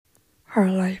our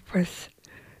life was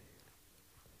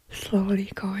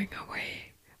slowly going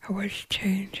away. It was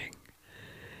changing,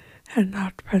 and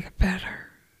not for the better.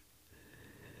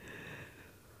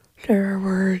 There are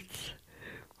words,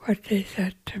 what they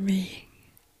said to me.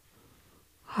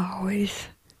 Always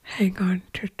hang on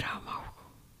to Tamo.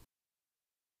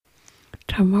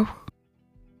 Tamo,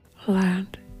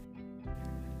 land.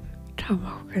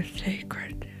 Tamo is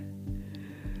sacred.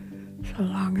 So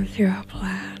long as you have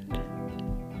land,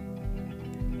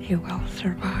 you will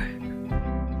survive.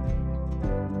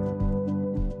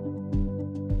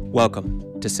 Welcome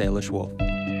to Salish Wolf,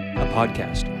 a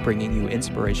podcast bringing you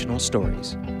inspirational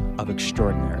stories of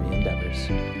extraordinary endeavors.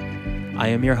 I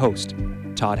am your host,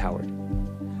 Todd Howard.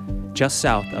 Just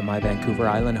south of my Vancouver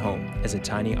Island home is a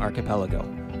tiny archipelago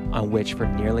on which for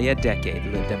nearly a decade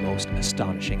lived a most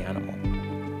astonishing animal,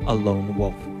 a lone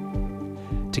wolf.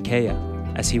 Takea,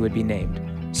 as he would be named,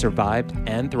 survived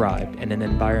and thrived in an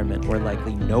environment where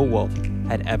likely no wolf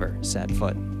had ever set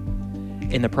foot.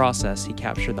 In the process, he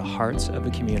captured the hearts of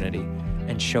a community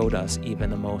and showed us even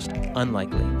the most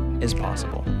unlikely is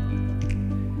possible.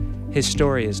 His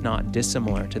story is not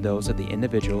dissimilar to those of the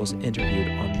individuals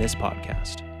interviewed on this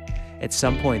podcast. At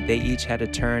some point, they each had to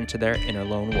turn to their inner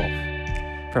lone wolf.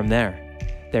 From there,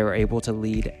 they were able to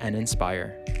lead and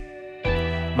inspire.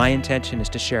 My intention is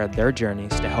to share their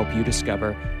journeys to help you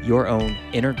discover your own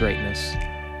inner greatness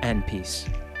and peace.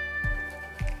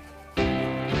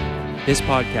 This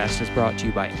podcast is brought to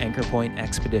you by Anchor Point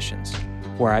Expeditions,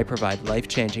 where I provide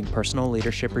life-changing personal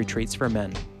leadership retreats for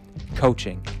men,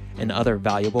 coaching, and other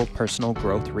valuable personal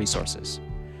growth resources.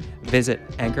 Visit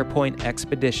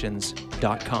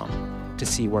anchorpointexpeditions.com to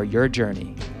see where your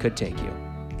journey could take you.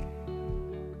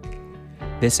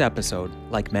 This episode,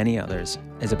 like many others,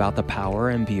 is about the power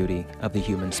and beauty of the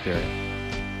human spirit.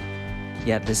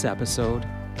 Yet this episode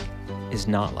is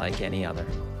not like any other.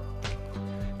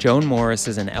 Joan Morris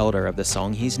is an elder of the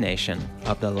Songhees Nation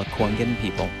of the Lekwungen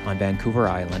people on Vancouver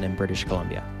Island in British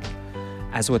Columbia.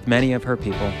 As with many of her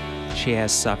people, she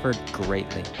has suffered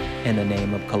greatly in the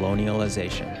name of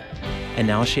colonialization, and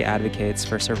now she advocates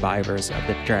for survivors of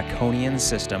the draconian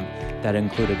system that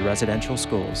included residential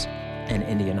schools and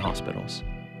Indian hospitals.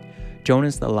 Joan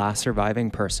is the last surviving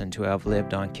person to have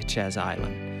lived on Kitchez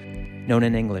Island, known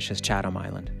in English as Chatham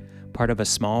Island, part of a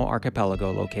small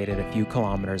archipelago located a few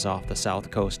kilometers off the south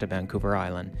coast of Vancouver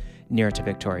Island, near to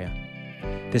Victoria.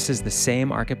 This is the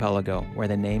same archipelago where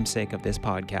the namesake of this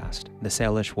podcast, the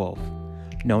Salish Wolf,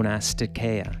 known as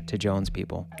Takea to Joan's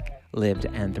people, lived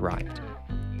and thrived.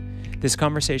 This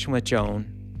conversation with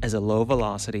Joan is a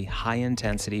low-velocity,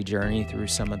 high-intensity journey through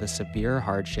some of the severe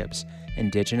hardships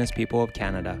Indigenous people of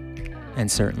Canada, and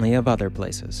certainly of other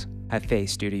places, have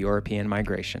faced due to European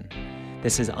migration.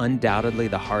 This is undoubtedly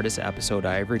the hardest episode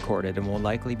I have recorded and will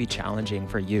likely be challenging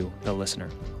for you, the listener.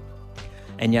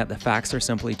 And yet the facts are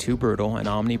simply too brutal and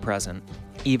omnipresent,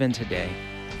 even today,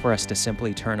 for us to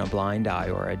simply turn a blind eye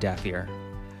or a deaf ear.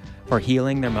 For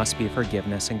healing, there must be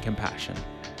forgiveness and compassion.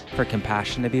 For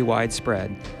compassion to be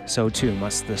widespread, so too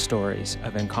must the stories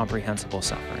of incomprehensible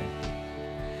suffering.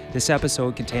 This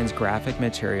episode contains graphic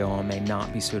material and may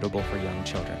not be suitable for young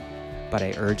children, but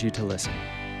I urge you to listen.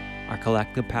 Our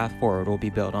collective path forward will be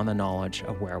built on the knowledge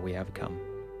of where we have come.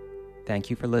 Thank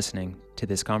you for listening to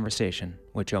this conversation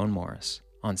with Joan Morris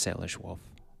on Salish Wolf.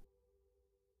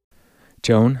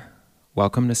 Joan,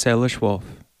 welcome to Salish Wolf,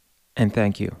 and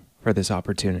thank you for this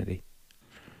opportunity.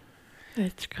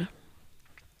 It's good.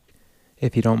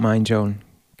 If you don't mind, Joan,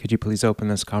 could you please open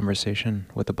this conversation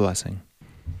with a blessing?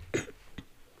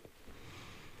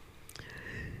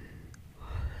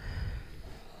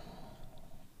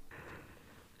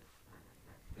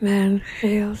 Man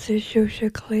hails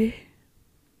Yeshua,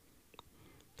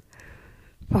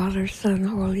 Father, Son,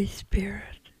 Holy Spirit.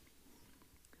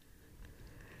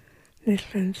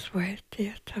 Nitlan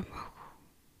Swati Tamo.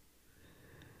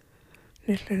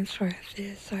 Nitlan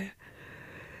Swati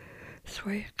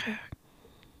Swaka.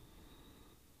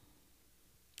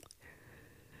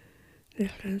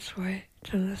 Nitlan Swati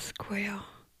Tanasquale.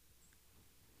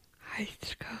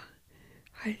 Heitska.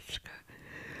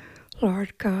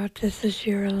 Lord God, this is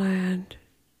your land.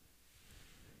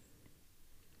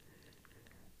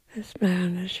 This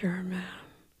man is your man.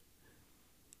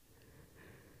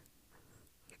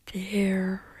 The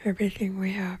air, everything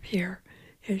we have here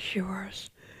is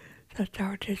yours, that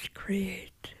thou didst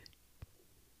create.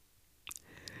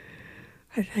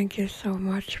 I thank you so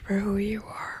much for who you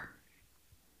are.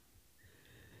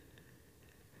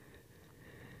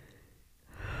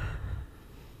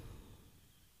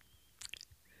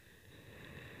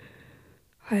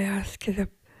 I ask you to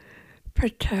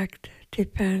protect,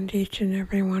 defend each and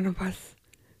every one of us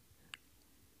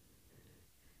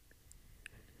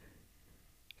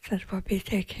that will be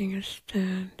taking a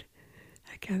stand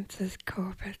against this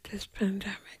COVID, this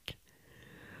pandemic,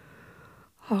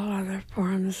 all other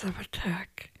forms of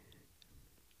attack.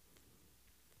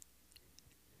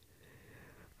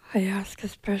 I ask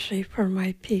especially for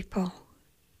my people.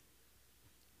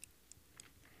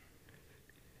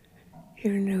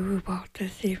 You knew about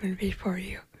this even before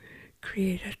you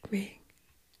created me.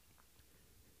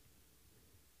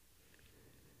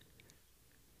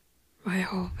 My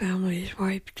whole family is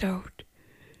wiped out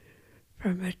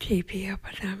from a TB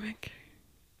epidemic.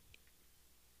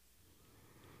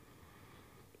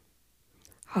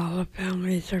 All the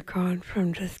families are gone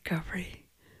from Discovery.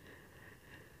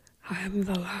 I am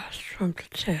the last from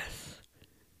the chest.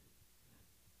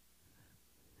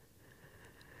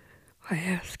 I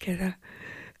ask you to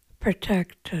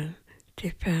protect and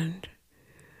defend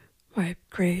my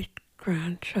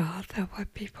great-grandchild that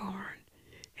would be born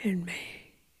in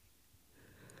May.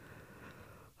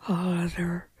 All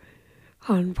other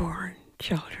unborn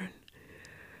children.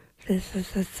 This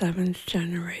is the 7th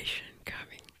generation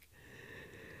coming.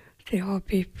 They will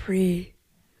be free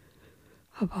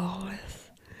of all this.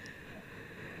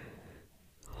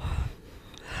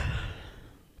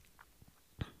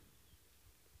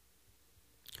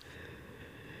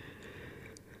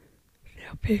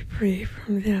 They'll be free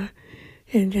from the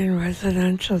Indian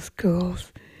residential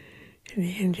schools and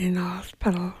the Indian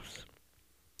hospitals.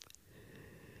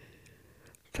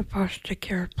 The foster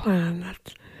care plan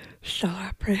that's still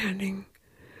apprehending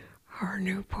our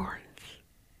newborns.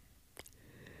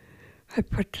 I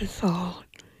put this all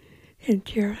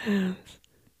into your hands.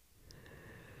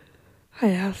 I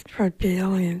ask for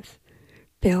billions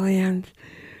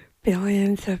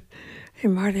of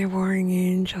mighty warring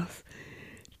angels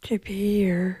to be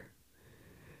here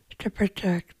to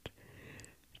protect,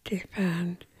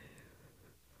 defend.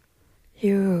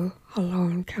 You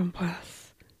alone can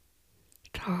bless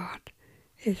Todd,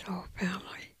 his whole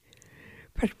family,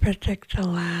 but protect the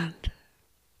land,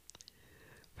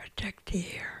 protect the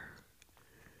air,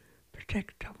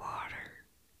 protect the water,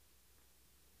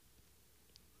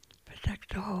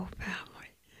 protect the whole family,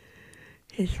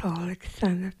 his whole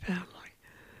extended family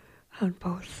on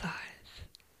both sides.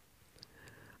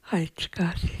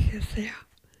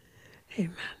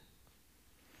 Amen.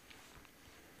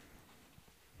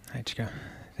 Aichka.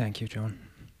 Thank you, Joan.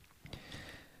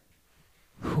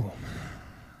 Whew.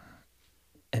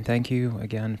 And thank you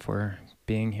again for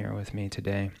being here with me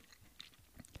today.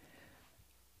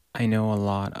 I know a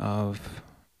lot of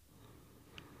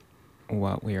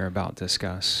what we are about to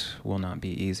discuss will not be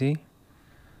easy,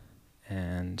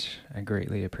 and I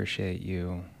greatly appreciate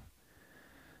you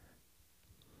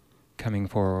coming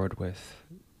forward with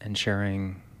and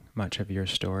sharing much of your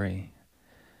story,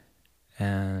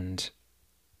 and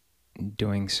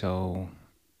doing so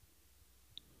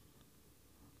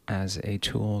as a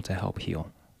tool to help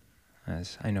heal,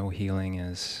 as I know healing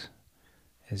is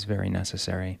very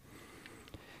necessary.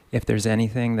 If there's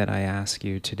anything that I ask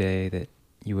you today that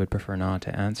you would prefer not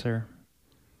to answer,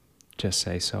 just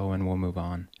say so and we'll move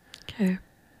on. Okay.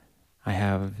 I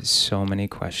have so many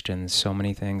questions, so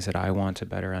many things that I want to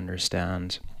better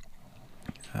understand.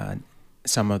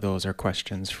 Some of those are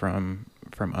questions from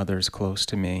others close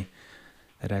to me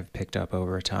that I've picked up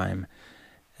over time,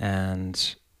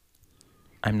 and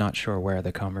I'm not sure where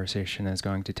the conversation is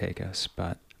going to take us,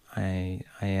 but I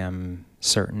am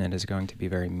certain it is going to be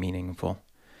very meaningful.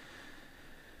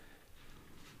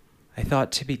 I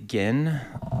thought to begin...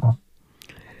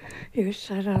 You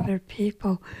said other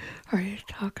people. Are you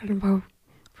talking about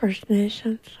First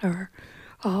Nations or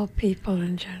all people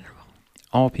in general?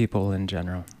 All people in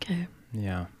general. Okay.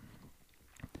 Yeah.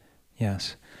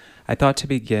 Yes. I thought to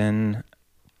begin,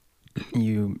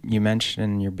 you mentioned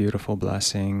in your beautiful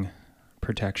blessing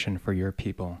protection for your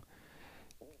people.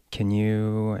 Can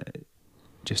you,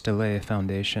 just to lay a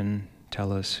foundation,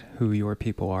 tell us who your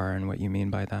people are and what you mean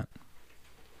by that?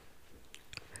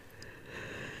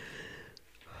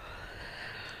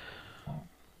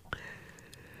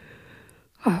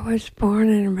 I was born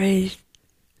and raised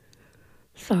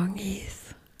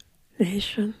Songhees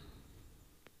Nation.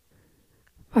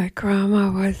 My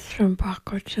grandma was from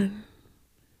Bakochan.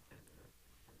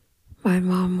 My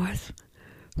mom was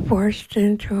forced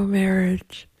into a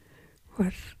marriage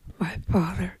with my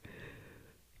father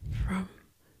from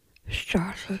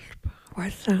Charlotte,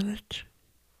 West Saanich.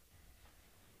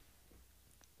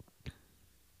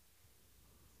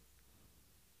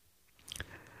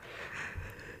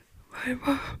 My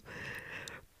mom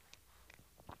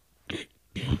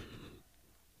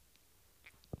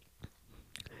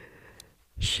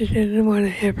she didn't want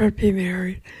to ever be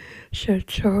married. She had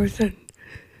chosen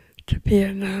to be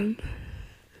a nun.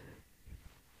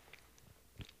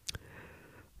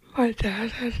 My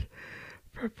dad had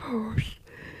proposed.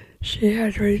 She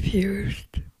had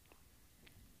refused.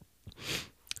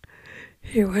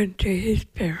 He went to his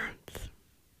parents,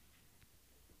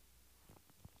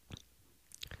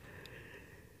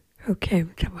 who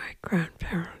came to my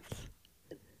grandparents,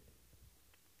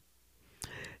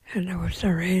 and it was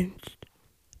arranged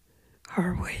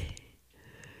our way.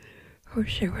 Oh,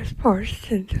 she was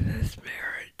forced into this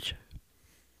marriage.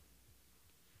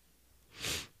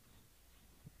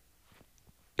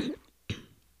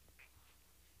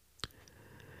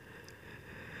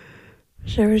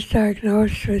 She was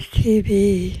diagnosed with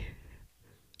TB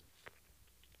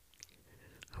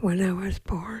when I was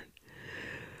born.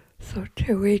 So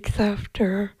 2 weeks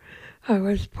after I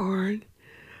was born,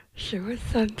 she was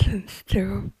sentenced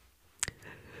to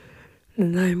the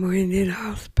Naimoynin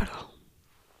Hospital.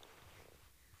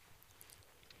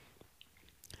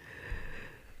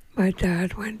 My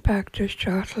dad went back to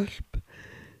Shottles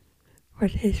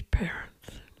with his parents.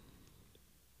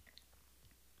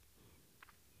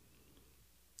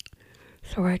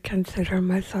 So I consider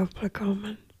myself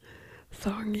Legoman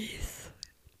Songhees.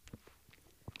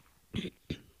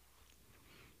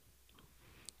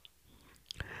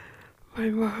 My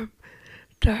mom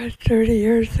died 30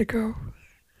 years ago.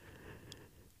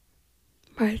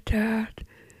 My dad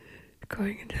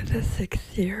going into the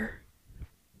 6th year.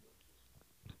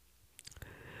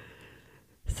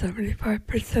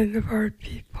 75% of our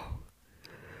people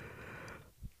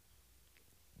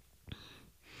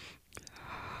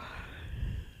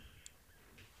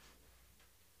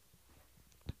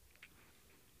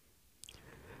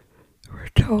were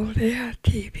told they had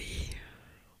TB.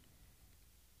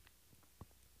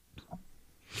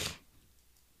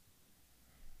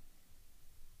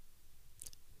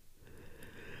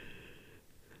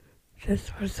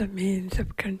 This was a means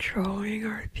of controlling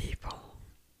our people.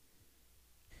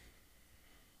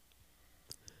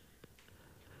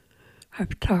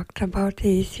 I've talked about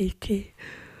the ECT,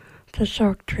 the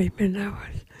shock treatment that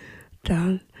was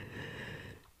done.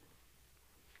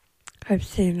 I've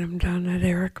seen them done at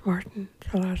Eric Martin,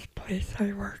 the last place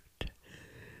I worked,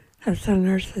 as a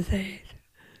nurse's aide.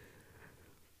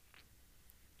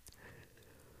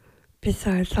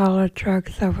 Besides all the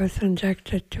drugs that was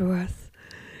injected to us,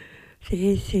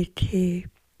 the ECT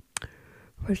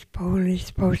was only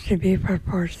supposed to be for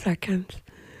 4 seconds,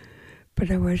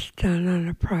 but it was done on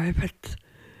a private,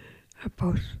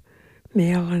 both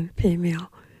male and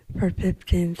female, for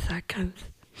 15 seconds.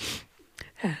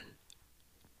 And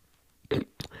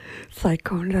it's like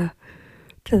going to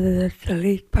the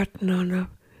delete button on a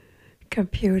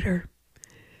computer,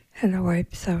 and it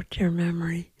wipes out your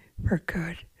memory for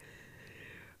good,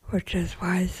 which is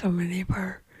why so many of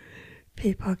our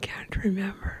people can't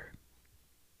remember.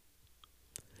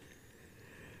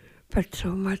 But so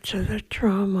much of the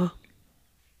trauma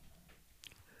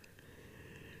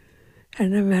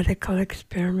and the medical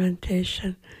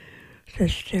experimentation, the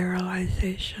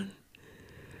sterilization,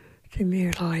 the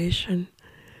mutilation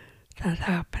that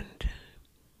happened.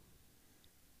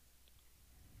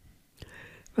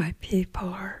 My people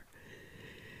are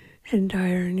in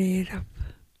dire need of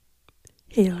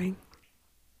healing.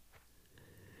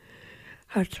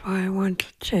 That's why I want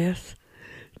to chase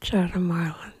Chatham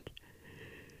Island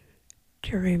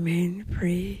to remain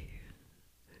free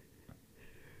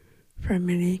from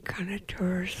any kind of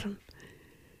tourism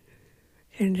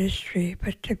industry,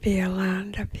 but to be a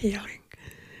land of healing.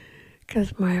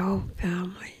 Because my whole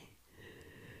family,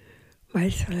 my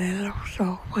Solelos,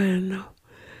 Olwano,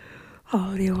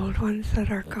 all the old ones that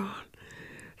are gone,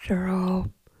 they're all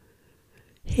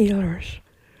healers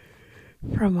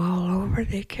from all over.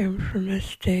 They came from the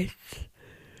States,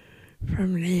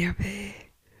 from Niue,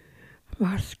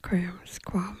 Musqueam,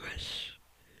 Squamish.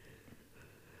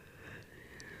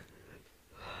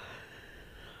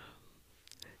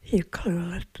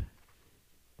 Ucluelet.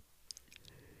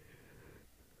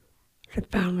 The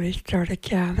family started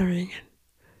gathering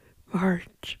in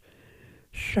March,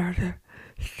 started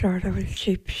with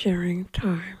sheep shearing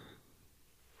time,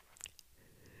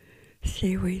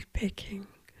 seaweed picking,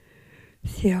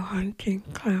 seal hunting,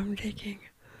 clam digging.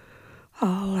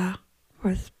 All that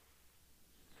was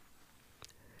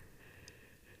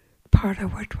part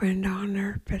of what went on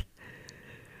there, but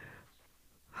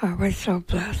I was so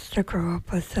blessed to grow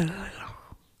up with a little.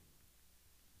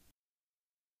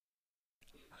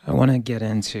 I want to get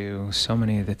into so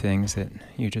many of the things that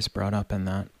you just brought up in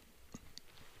that.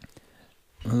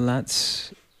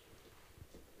 Let's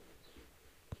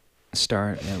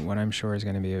start at what I'm sure is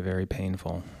going to be a very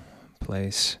painful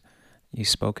place. You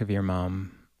spoke of your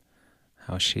mom,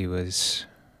 how she was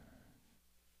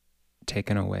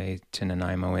taken away to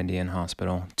Nanaimo Indian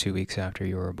Hospital 2 weeks after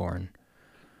you were born.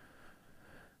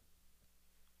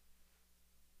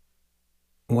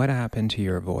 What happened to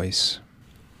your voice?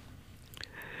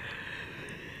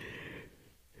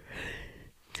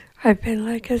 I've been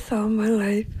like this all my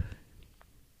life.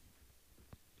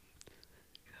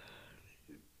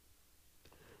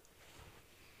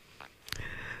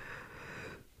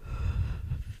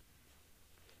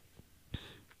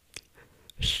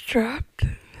 Strapped,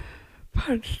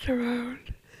 punched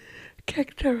around,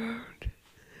 kicked around,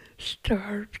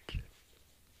 starved.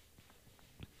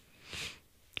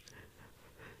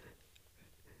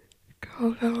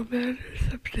 Called all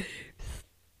manners of names.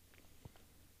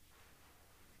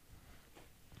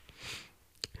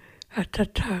 At the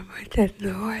time I didn't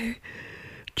know, I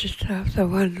just have the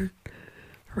one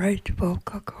right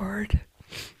vocal cord.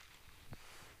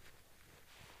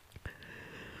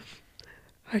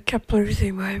 I kept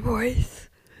losing my voice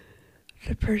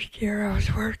the first year I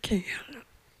was working in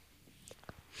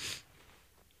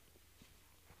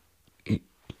it.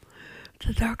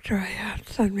 The doctor I had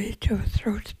sent me to a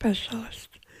throat specialist,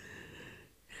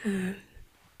 and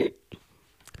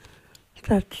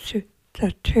that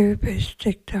tube they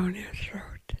stick down your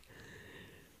throat.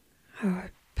 Oh,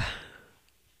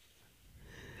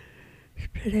 it's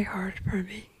pretty hard for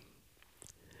me.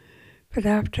 But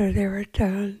after they were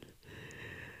done,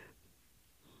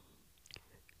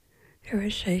 he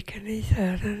was shaking his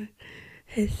head and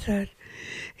he said,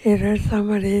 either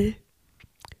somebody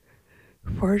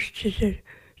forced you to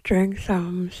drink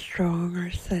something strong or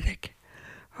acidic,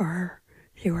 or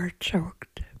you were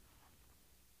choked.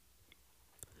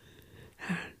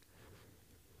 And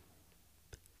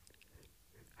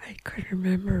I couldn't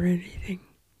remember anything.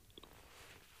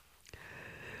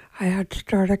 I had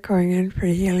started going in for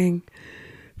healing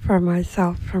for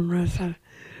myself from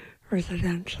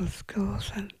residential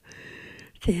schools and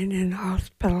the Indian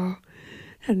hospital,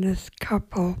 and this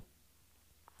couple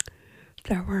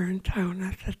that were in town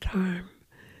at the time.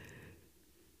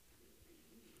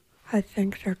 I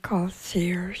think they're called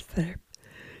seers. They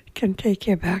can take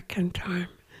you back in time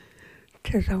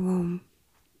to the womb.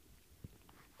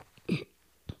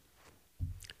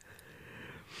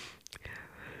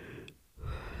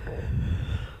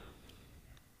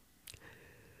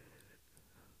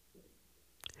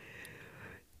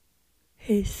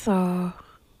 He saw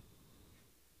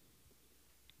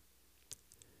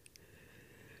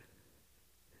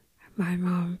my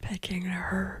mom picking the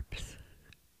herbs.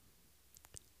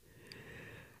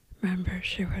 Remember,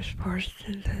 she was forced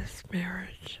into this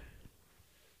marriage.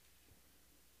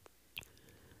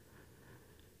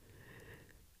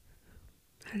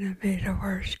 And it made it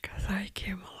worse because I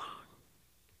came along.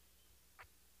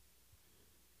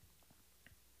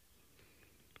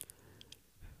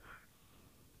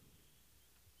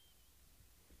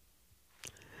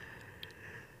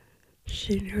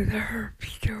 She knew the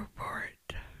herbs to abort.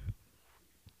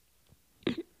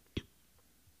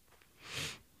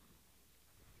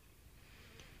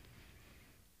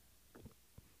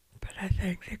 But I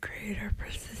thank the Creator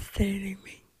for sustaining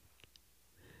me,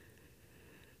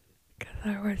 because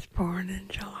I was born in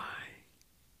July.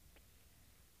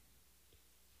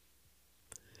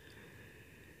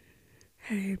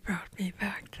 And He brought me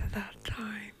back to that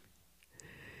time.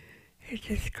 He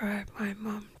described my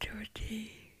mom to a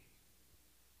T.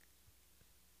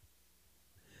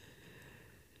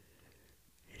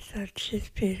 He said she's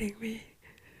feeding me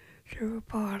through a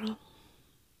bottle.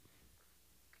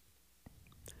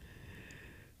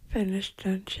 Finished,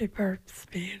 and she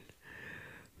burps me and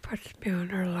puts me on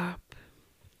her lap.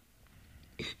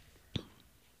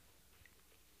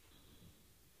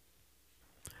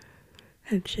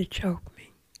 And she choked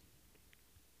me.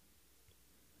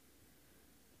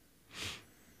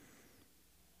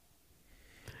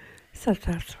 So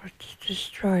that's what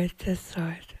destroyed this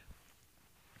side.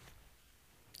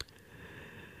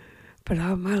 But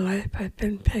all my life I've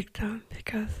been picked on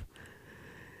because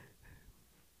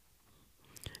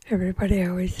everybody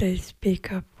always says,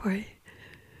 speak up, why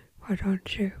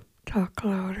don't you talk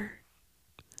louder?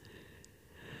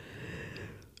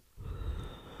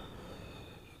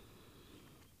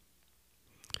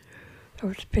 So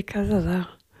it's because of that.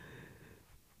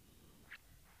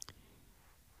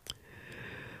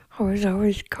 I was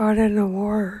always caught in a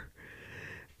war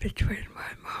between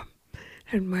my mom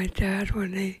and my dad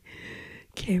when they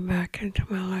came back into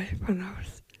my life when I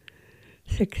was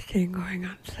 16 going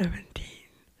on 17.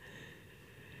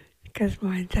 Because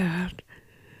my dad,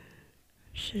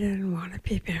 she didn't want to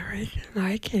be married, and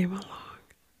I came along.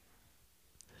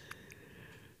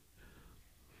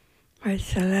 My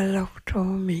Salelo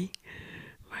told me,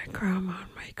 my grandma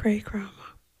and my great-grandma,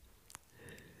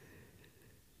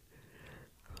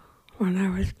 when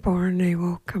I was born, they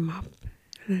woke him up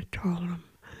and I told him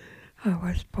I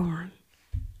was born.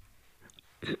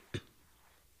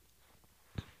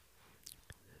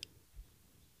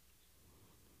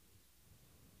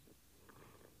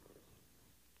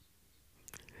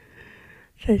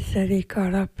 They said he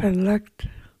got up and looked,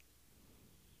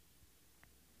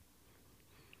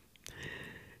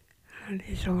 and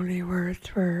his only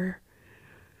words were,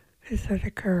 "Is it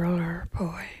a girl or a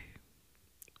boy?"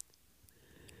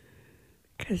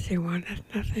 Because he wanted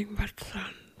nothing but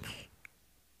sons.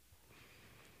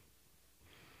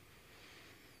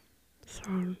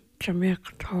 So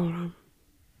Jamaica told him,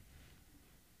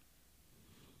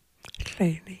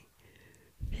 Slaney,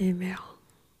 female.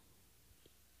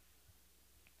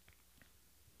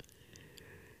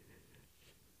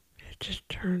 He just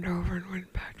turned over and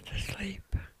went back to sleep.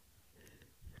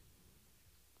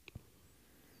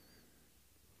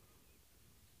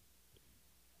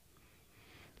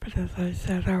 But as I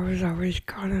said, I was always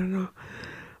caught in a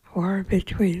war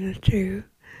between the two.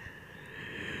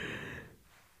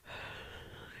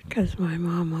 Because my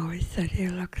mom always said, "You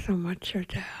look so much your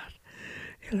dad.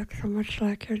 You look so much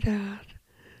like your dad.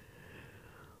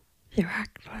 You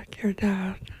act like your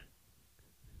dad."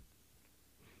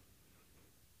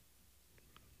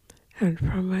 And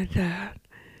from my dad,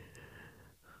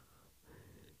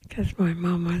 because my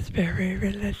mom was very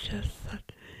religious,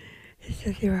 that he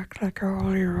said, "You act like a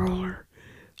holy roller,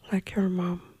 like your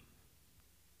mom."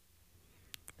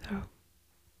 So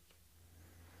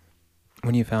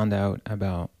When you found out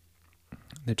about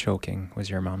the choking, was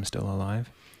your mom still alive?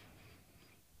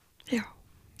 yeah,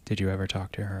 Did you ever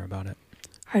talk to her about it?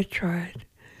 I tried.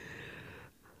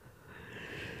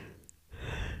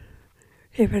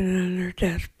 Even on her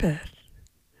deathbed,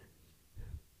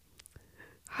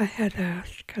 I had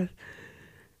asked, because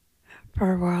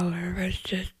for a while there was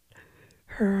just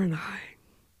her and I.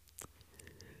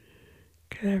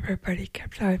 Because everybody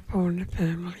kept iPhoning the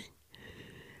family.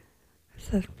 I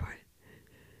said, "Boy,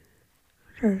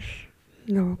 there's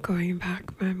no going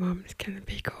back. My mom's going to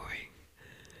be going."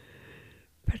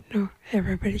 But no,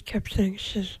 everybody kept saying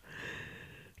she's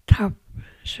tough,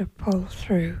 she'll pull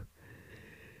through.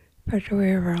 But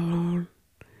we were alone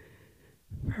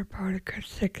for about a good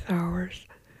 6 hours.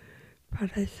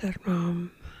 But I said,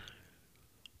 "Mom,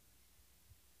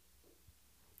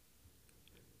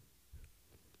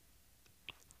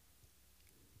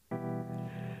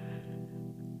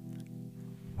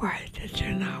 why did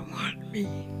you not want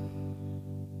me?"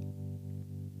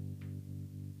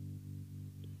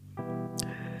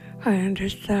 I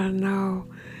understand now,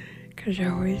 because you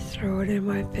always throw it in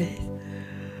my face.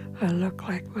 I look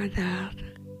like my dad.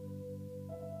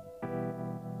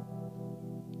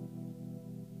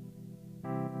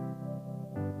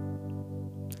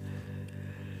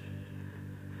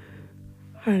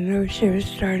 I knew she was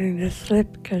starting to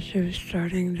slip because she was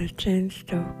starting to chain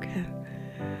stoke, and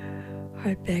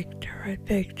I begged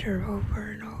her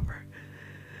over and over.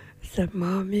 I said,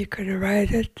 "Mom, you could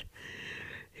write it,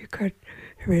 you could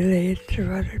relay it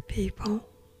to other people."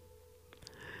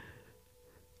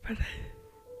 But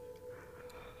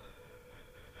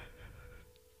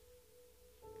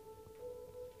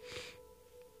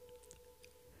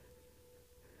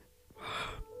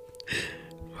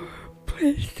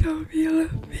please tell me you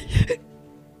love me.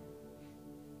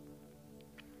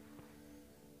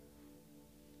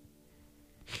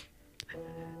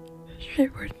 She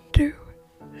wouldn't do.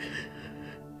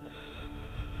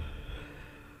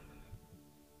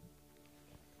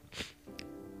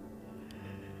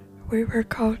 We were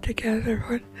called together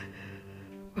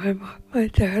when my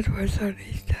dad was on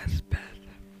his deathbed.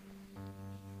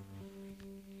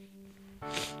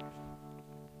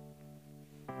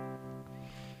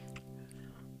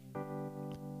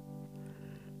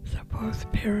 So both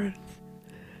parents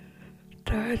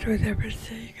died with ever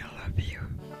saying, "I love you."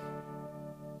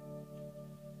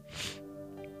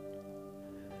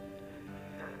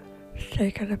 It's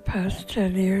taken the past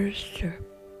 10 years to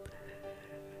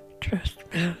trust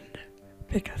men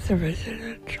because of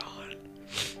residential.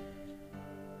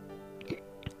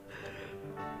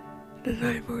 Then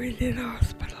I moved in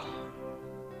hospital.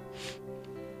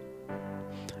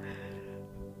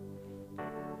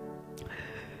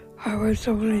 I was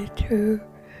only 2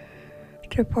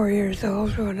 to 4 years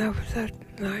old when I was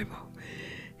at Nanaimo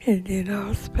Indian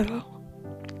Hospital.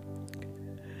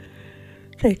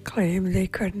 They claimed they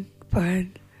couldn't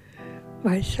find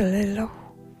my Shalilo,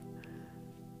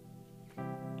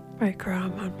 my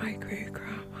grandma and my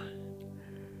great-grandma.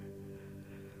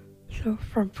 So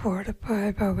from 4 to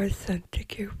 5, I was sent to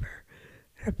Cooper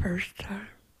the first time.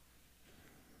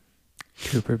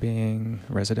 Cooper being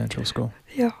residential school?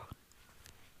 Yeah.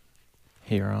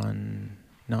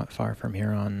 not far from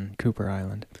here on Cooper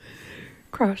Island.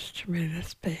 Across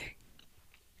Tremendous Bay.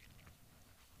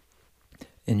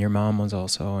 And your mom was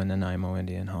also in Nanaimo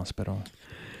Indian Hospital.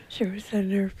 She was in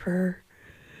there for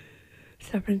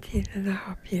 17 and a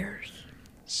half years.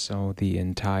 So the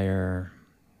entire,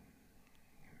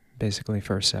 basically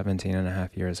first 17 and a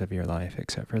half years of your life,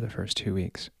 except for the first 2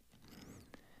 weeks.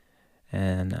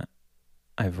 And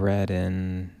I've read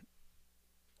in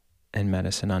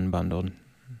Medicine Unbundled,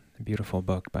 a beautiful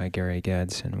book by Gary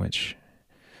Geddes, in which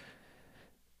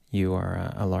you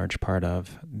are a large part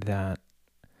of, that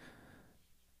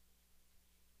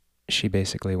she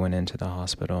basically went into the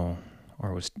hospital,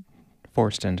 or was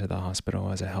forced into the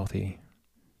hospital as a healthy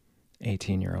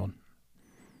 18-year-old.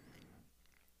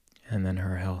 And then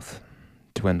her health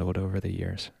dwindled over the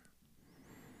years,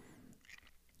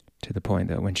 to the point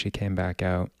that when she came back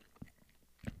out,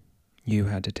 you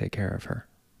had to take care of her.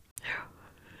 Yeah.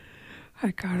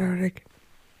 I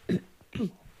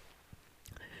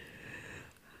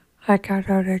got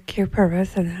out of Cooper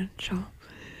Residential.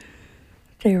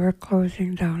 They were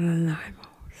closing down in Nanaimo,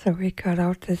 so we got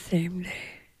out the same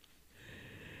day.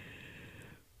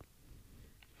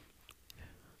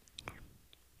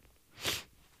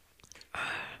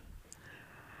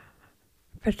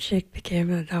 But she became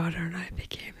the daughter and I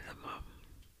became the mom.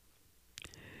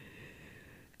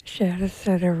 She had a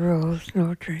set of rules: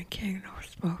 no drinking, no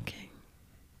smoking.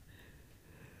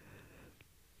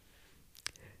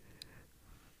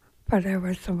 But I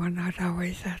was the one that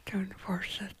always had to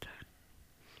enforce it.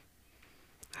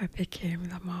 I became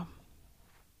the mom.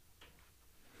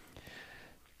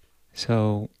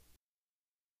 So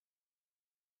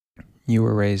you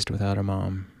were raised without a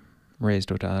mom,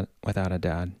 raised without a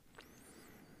dad,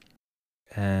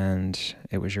 and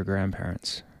it was your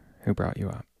grandparents who brought you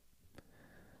up.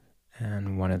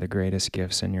 And one of the greatest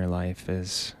gifts in your life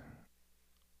is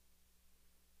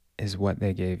what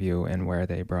they gave you and where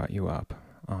they brought you up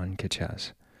on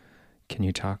Kitchez. Can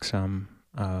you talk some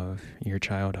of your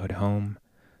childhood home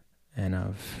and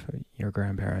of your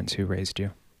grandparents who raised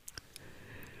you?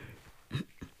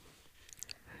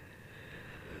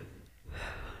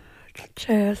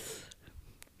 Kitchez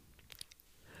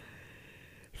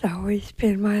has always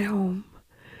been my home.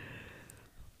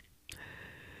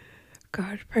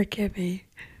 God forgive me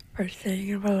for saying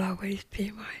it will always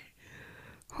be my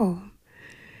home,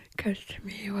 because to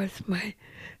me it was my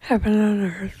heaven on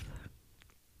earth.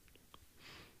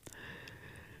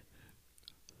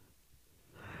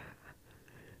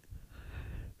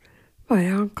 My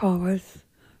uncle was,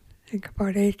 I think,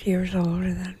 about 8 years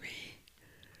older than me.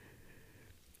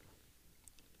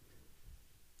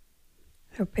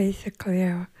 So basically,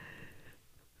 I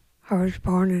was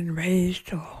born and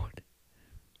raised old.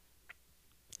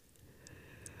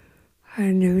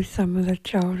 I knew some of the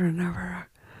children that were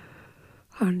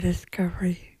on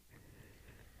Discovery,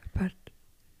 but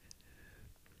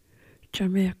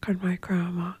Jamaica and my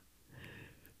grandma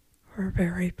were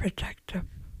very protective.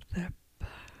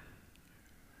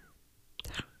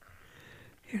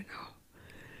 You know,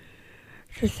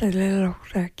 just the little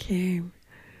that came,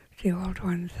 the old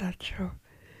ones that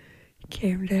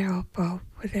came to help out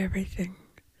with everything.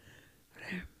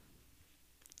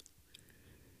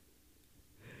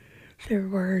 Their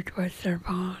word was their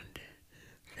bond.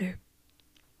 They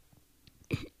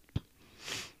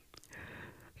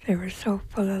were so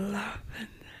full of love, and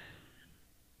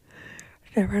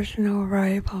there was no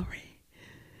rivalry.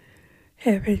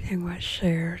 Everything was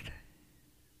shared.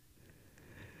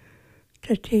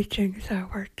 The teachings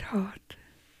that were taught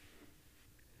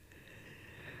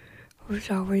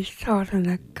was always taught in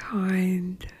a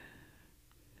kind,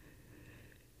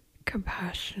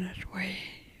 compassionate way.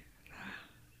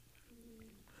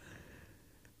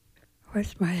 It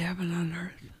was my heaven on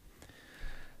earth.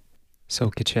 So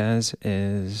Kitchez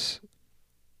is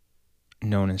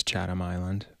known as Chatham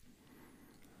Island.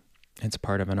 It's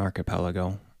part of an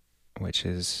archipelago, which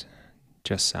is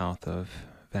just south of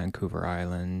Vancouver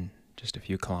Island, just a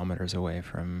few kilometers away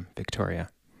from Victoria,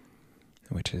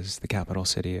 which is the capital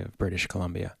city of British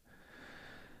Columbia.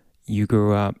 You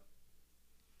grew up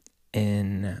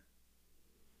in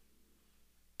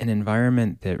an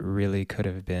environment that really could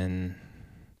have been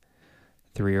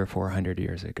 300 or 400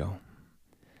 years ago.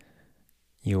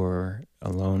 You were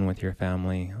alone with your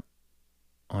family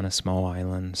on a small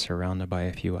island, surrounded by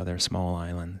a few other small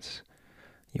islands.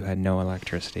 You had no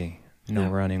electricity, no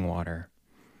running water.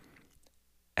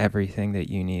 Everything that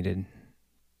you needed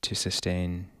to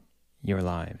sustain your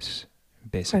lives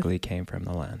basically came from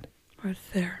the land. Was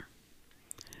there.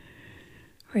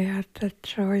 We had the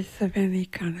choice of any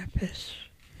kind of fish: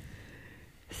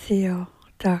 seal,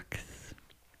 ducks,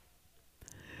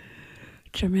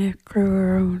 Jamaica grew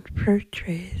her own fruit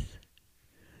trees.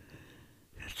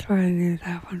 That's why I knew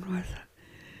that one was a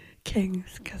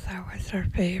King's, because that was her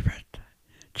favorite,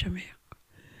 Jamaica.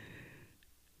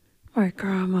 My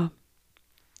grandma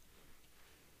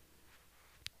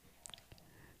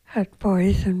had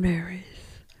boysenberries,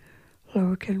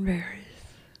 loganberries,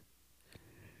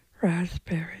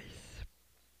 raspberries,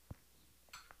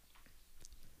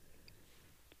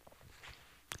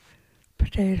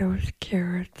 potatoes,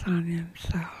 carrots, onions,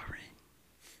 celery.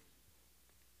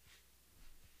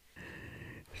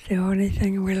 The only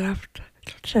thing we left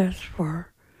just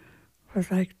for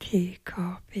was like tea,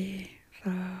 coffee.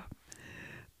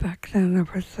 Back then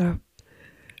it was the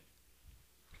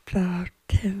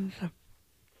tins of,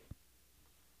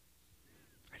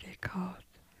 what do you call it?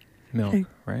 Milk,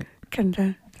 right?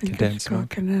 Condensed milk.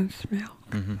 Condensed milk.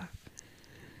 Mm-hmm.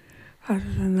 Other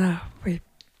than that,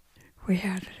 we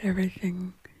had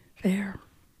everything there.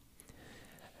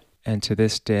 And to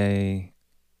this day,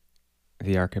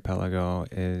 the archipelago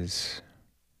it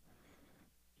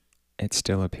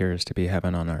still appears to be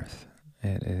heaven on earth.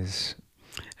 It is...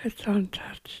 It's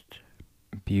untouched.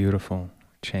 Beautiful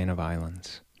chain of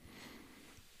islands.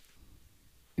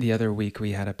 The other week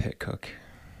we had a pit cook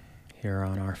here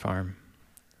on our farm.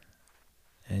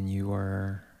 And you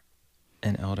were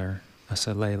an elder, a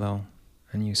Salelo,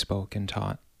 and you spoke and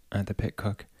taught at the pit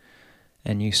cook.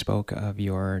 And you spoke of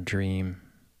your dream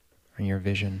and your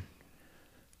vision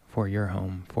for your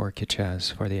home, for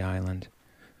Kitchez, for the island.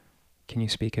 Can you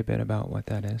speak a bit about what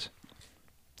that is?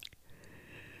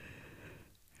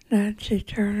 Nancy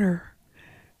Turner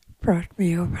brought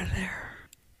me over there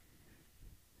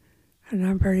a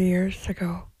number of years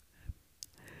ago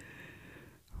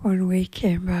when we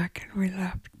came back and we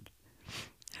left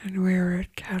and we were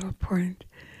at Cattle Point.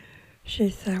 She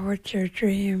said, "What's your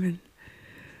dream and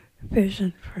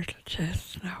vision for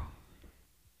Kitchez now?"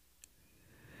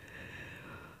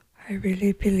 I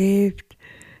really believed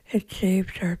it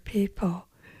saved our people,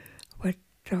 what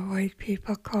the white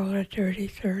people call the dirty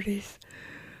 30s,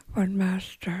 when mass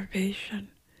starvation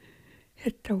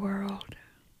hit the world.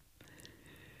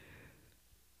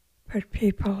 But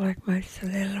people like my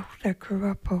Salilo that grew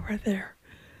up over there,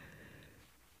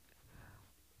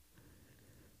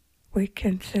 we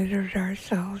considered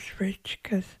ourselves rich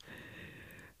because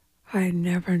I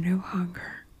never knew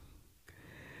hunger.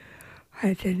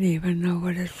 I didn't even know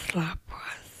what a slop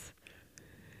was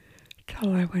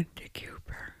till I went to Cuba.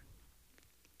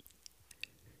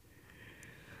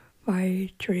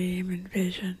 My dream and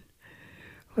vision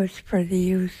was for the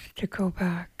youth to go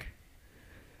back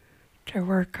to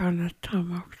work on the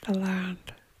tummock, the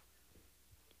land.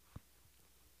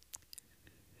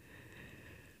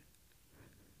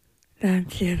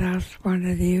 Nancy had asked one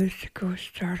of the youth to go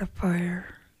start a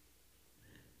fire.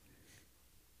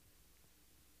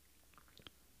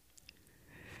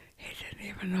 He didn't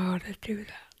even know how to do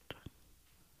that.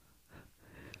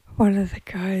 One of the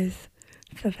guys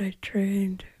that I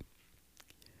trained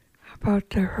about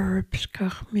the herbs,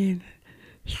 Kachmin,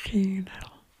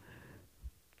 Stinel.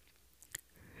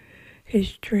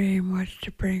 His dream was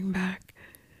to bring back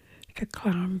the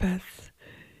Clombus.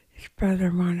 His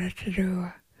brother wanted to do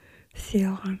a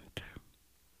seal hunt.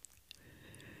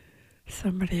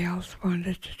 Somebody else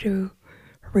wanted to do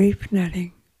reef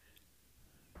netting.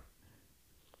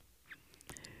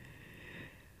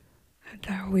 And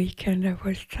that weekend it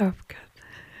was tough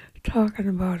talking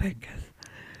about it because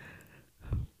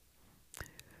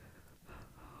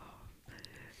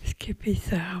Skippy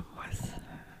Sam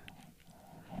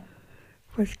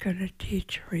was going to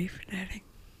teach reef netting.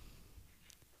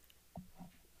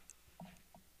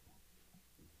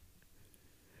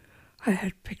 I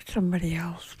had picked somebody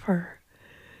else for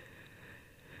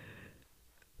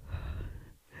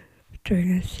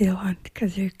doing a seal hunt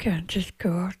because you can't just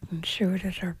go out and shoot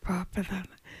it or pop it on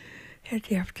it.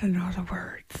 You have to know the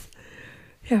words.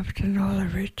 You have to know the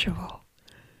ritual,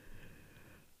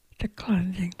 the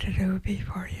cleansing to do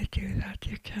before you do that.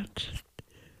 You can't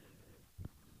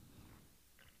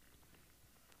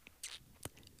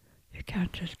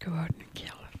just go out and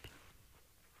kill it.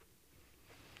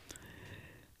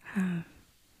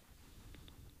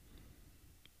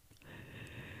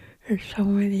 There's so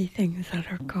many things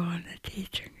that are gone, the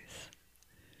teachings.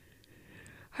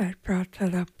 I had brought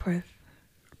that up with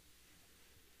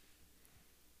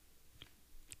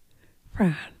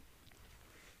Fran.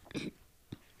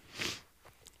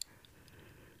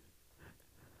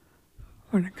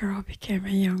 When a girl became a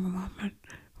young woman,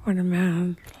 when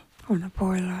a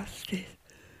boy lost his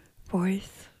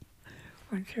voice,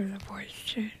 went through the voice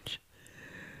change,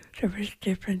 there was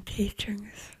different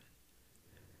teachings.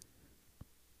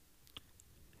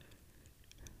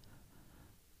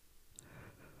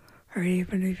 or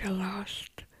even if you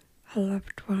lost a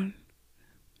loved one.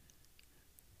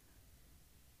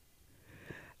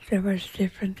 There was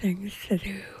different things to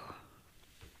do.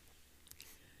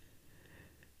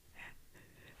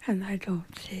 And I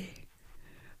don't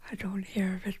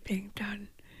hear of it being done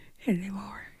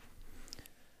anymore.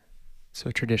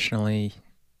 So traditionally,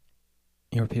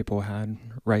 your people had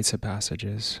rites of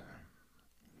passages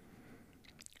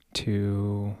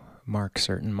to mark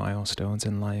certain milestones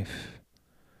in life,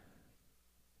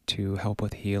 to help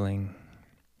with healing,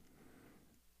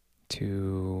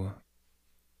 to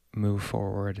move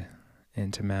forward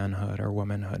into manhood or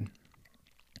womanhood.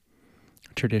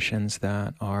 Traditions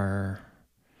that are,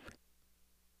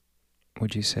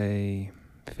 would you say,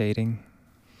 fading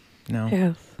now?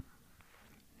 Yes.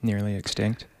 Nearly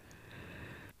extinct?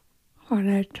 When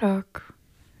I talk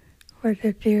with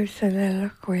the few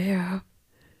soliloquy,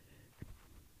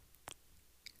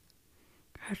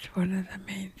 that's one of the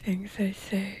main things they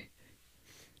say.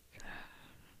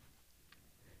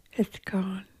 It's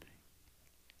gone.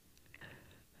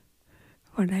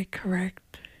 When I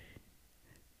correct,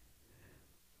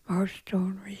 most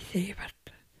don't receive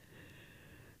it.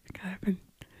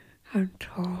 I'm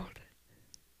told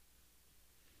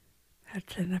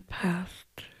that's in the past.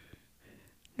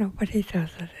 Nobody does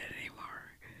it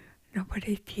anymore.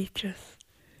 Nobody teaches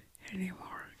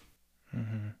anymore.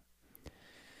 Mm-hmm.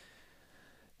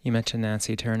 You mentioned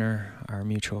Nancy Turner, our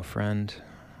mutual friend,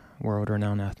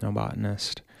 world-renowned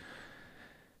ethnobotanist.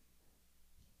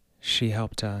 She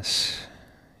helped us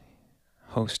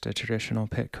host a traditional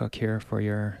pit cook here for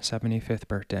your 75th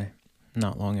birthday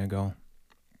not long ago.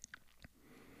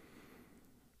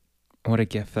 What a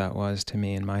gift that was to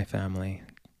me and my family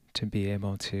to be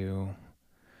able to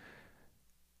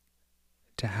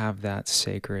have that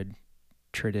sacred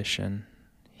tradition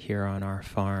here on our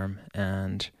farm.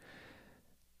 And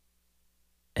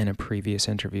in a previous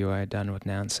interview I had done with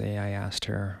Nancy, I asked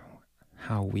her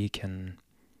how we can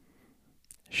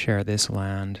share this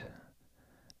land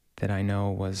that I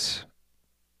know was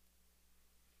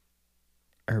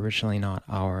originally not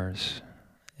ours.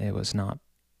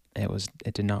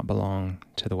 It did not belong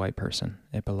to the white person.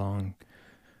 It belonged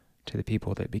to the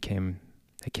people that came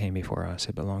before us.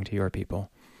 It belonged to your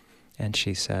people. And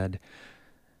she said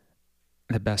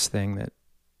the best thing that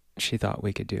she thought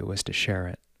we could do was to share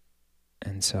it.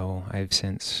 And so I've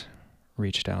since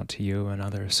reached out to you and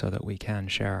others so that we can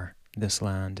share this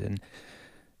land.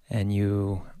 And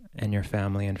you and your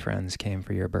family and friends came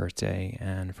for your birthday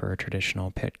and for a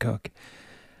traditional pit cook.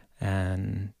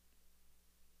 And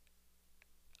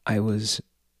I was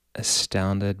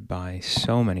astounded by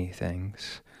so many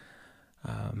things,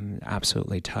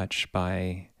 absolutely touched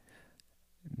by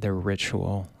the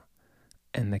ritual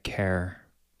and the care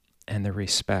and the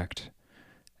respect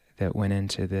that went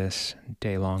into this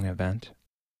day-long event.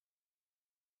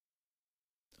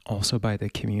 Also by the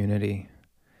community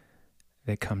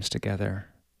that comes together,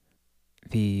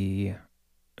 the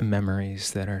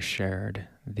memories that are shared,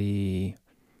 the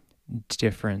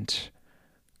different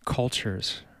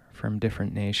cultures from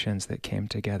different nations that came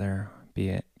together, be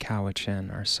it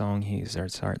Cowichan or Songhees or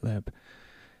Tsartlib.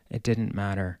 It didn't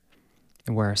matter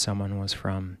where someone was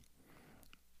from.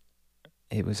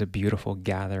 It was a beautiful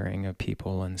gathering of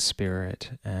people and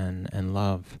spirit and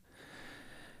love.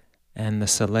 And the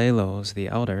Salelos, the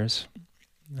elders,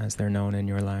 as they're known in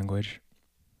your language,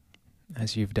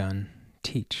 as you've done,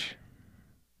 teach.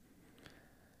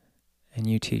 And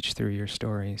you teach through your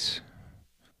stories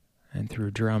and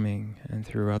through drumming and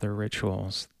through other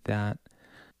rituals that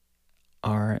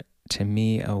are, to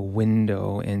me, a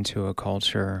window into a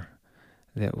culture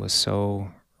that was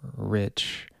so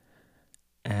rich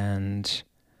and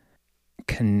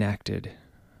connected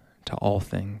to all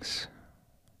things: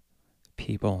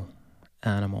 people,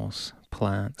 animals,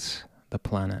 plants, the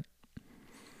planet.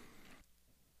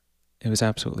 It was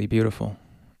absolutely beautiful.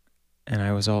 And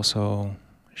I was also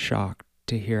shocked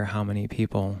to hear how many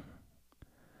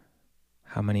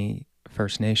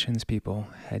First Nations people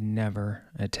had never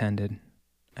attended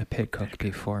a pit cook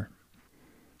before.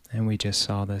 And we just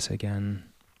saw this again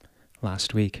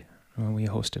last week when we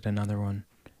hosted another one.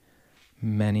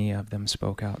 Many of them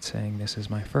spoke out saying, "This is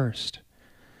my first."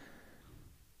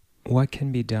 What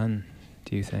can be done,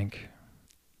 do you think,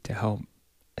 to help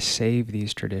save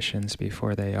these traditions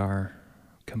before they are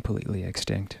completely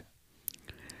extinct?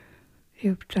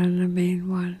 You've done the main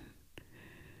one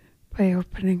by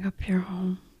opening up your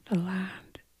home, the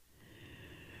land.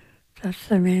 That's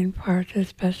the main part,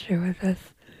 especially with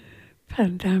this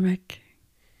pandemic.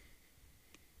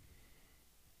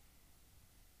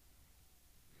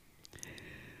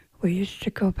 We used to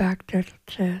go back to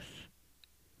this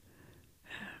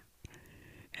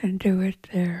and do it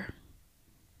there.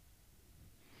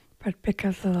 But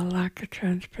because of the lack of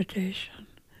transportation,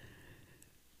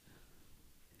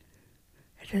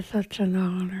 it is such an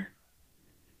honor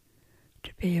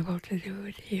to be able to do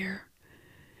it here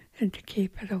and to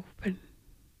keep it open.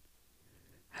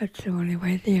 That's the only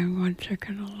way the young ones are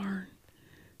going to learn,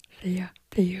 the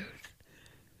youth.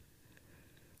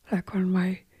 Like when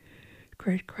my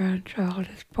great-grandchild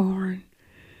is born,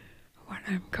 when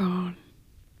I'm gone,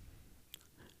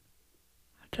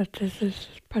 that this is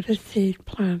but a seed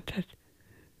planted,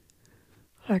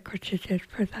 like what you did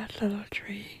for that little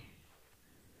tree.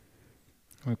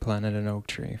 We planted an oak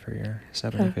tree for your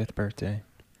 75th birthday.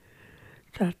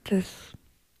 That this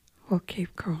will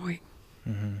keep growing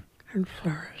Mm-hmm. and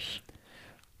flourish.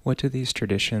 What do these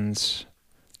traditions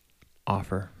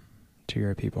offer to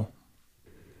your people?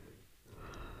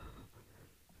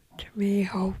 To me,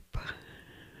 hope.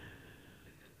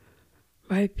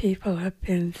 My people have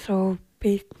been so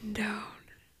beaten down.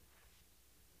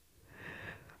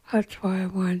 That's why I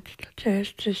want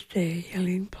just to stay a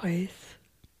healing place.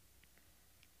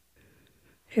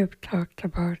 You've talked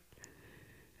about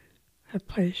the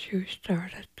place you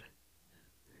started.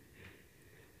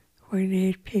 We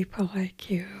need people like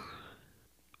you.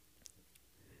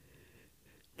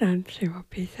 Nancy will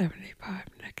be 75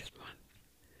 next month.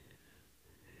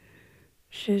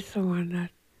 She's the one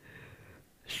that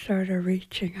started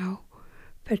reaching out,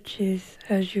 but she's,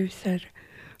 as you said,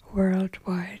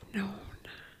 worldwide known.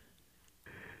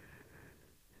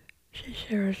 She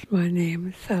shares my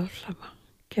name, Selzama,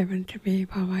 given to me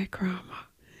by my grandma.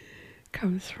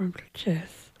 Comes from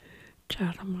Chess,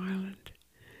 Chatham Island.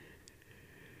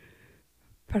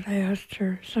 But I asked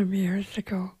her some years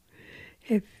ago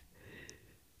if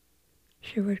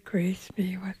she would grace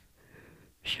me with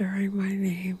sharing my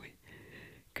name,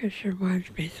 because she reminds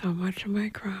me so much of my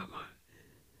grandma.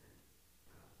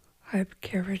 I've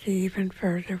carried it even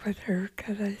further with her,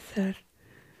 because I said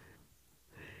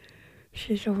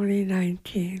she's only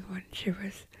 19 when she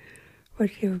was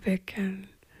with Ubik and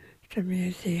the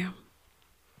museum.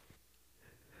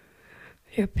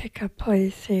 You pick a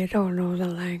place, you don't know the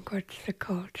language, the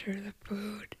culture, the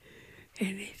food,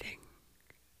 anything.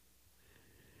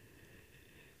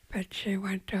 But she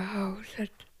went to a house at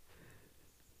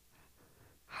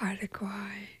Haida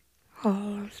Gwaii,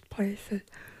 all those places,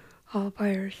 all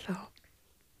by herself.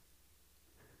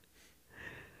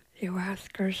 You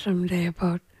ask her someday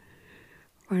about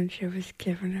when she was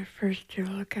given her first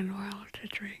julek and well to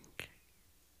drink.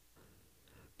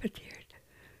 But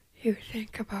you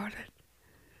think about it.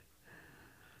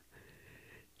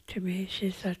 To me,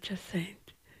 she's such a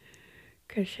saint,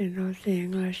 because she knows the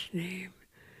English name,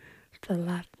 the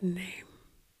Latin name,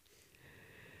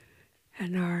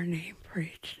 and our name for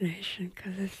each nation,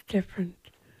 because it's different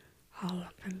all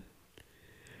up and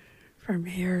from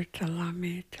here to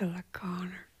Lamy to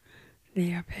Lacan or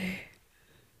Nia Bay,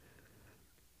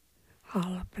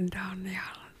 all up and down the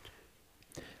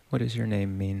island. What does your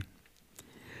name mean?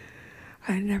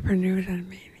 I never knew the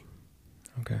meaning.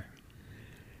 Okay.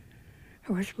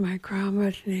 It was my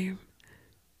grandma's name.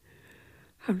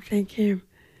 I'm thinking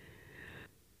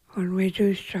when we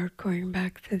do start going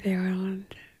back to the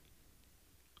island,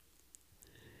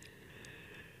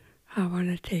 I want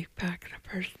to take back the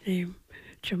first name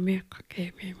Jamaica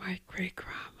gave me, my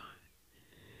great-grandma.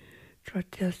 It's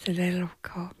what the Australians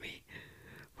called me,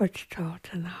 Wichita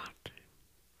to not.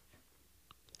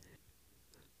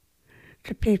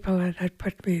 The people that had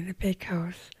put me in the big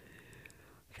house,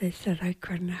 they said I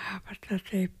couldn't have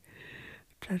it,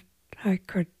 that I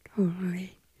could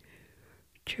only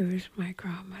choose my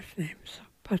grandma's name. So,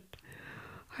 but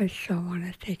I still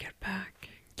want to take it back.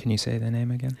 Can you say the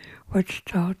name again?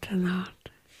 Wichita to not.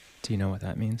 Do you know what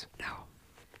that means? No.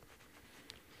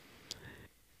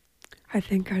 I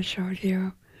think I showed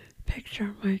you a picture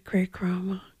of my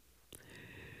great-grandma.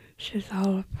 She's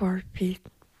all of 4 feet,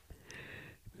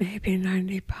 maybe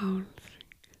 90 pounds,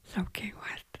 soaking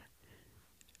wet.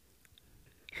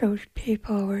 Those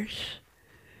people were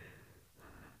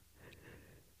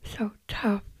so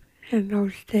tough in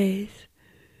those days.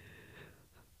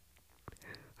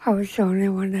 I was the only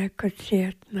one that could see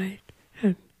at night,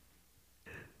 and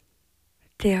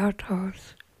the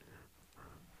outhouse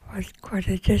was quite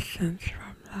a distance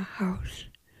from the house.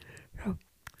 So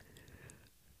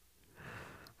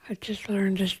I just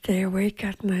learned to stay awake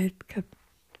at night, because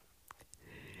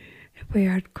if we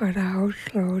had quite a house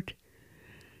load,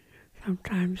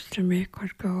 sometimes Jamaica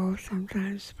would go,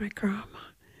 sometimes my grandma,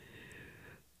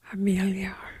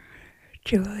 Amelia or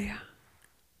Julia.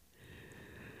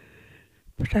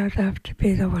 But I'd have to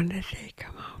be the one to take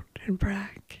them out and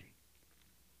brag.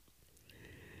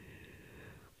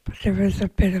 but there was a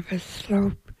bit of a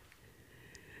slope,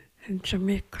 and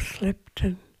Jamaica slipped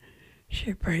and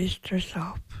she braced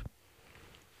herself.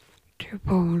 2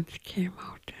 bones came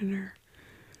out in her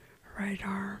right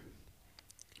arm.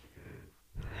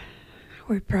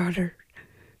 We brought her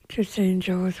to St.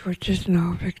 Joe's, which is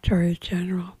now Victoria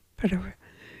General, but we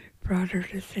brought her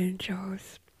to St.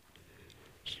 Joe's.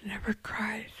 She never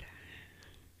cried,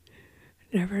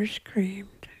 never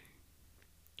screamed.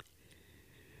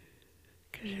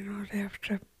 Because they have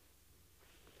to,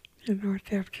 what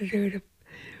they have to do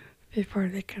before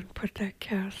they can put that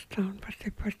cast on, but they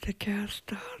put the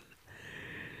cast on.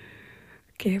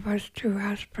 Gave us 2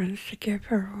 aspirins to give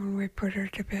her when we put her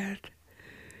to bed.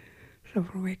 So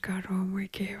when we got home, we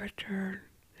gave it to her,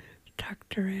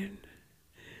 tucked her in.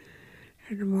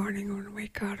 In the morning when we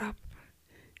got up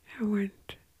and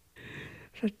went,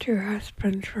 the 2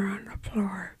 aspirins were on the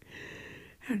floor,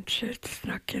 and she had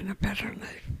snuck in a better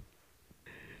knife.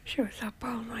 She was up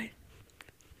all night.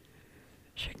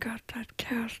 She got that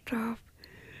cast off,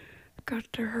 got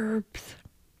the herbs,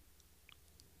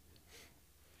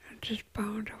 and just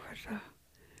bound it with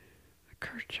a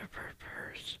kerchief or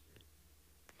purse.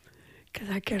 Because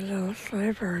I get a little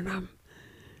sliver and I'm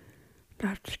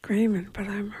not screaming, but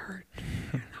I'm hurt,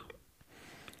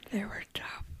 They were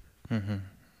tough. Mm-hmm.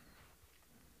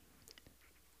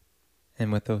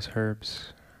 And with those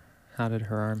herbs, how did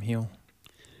her arm heal?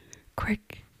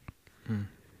 Quick. Mm.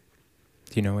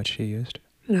 Do you know what she used?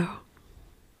 No.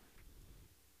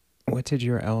 What did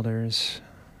your elders,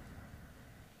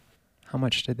 how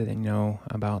much did they know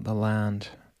about the land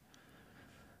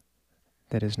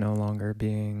that is no longer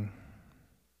being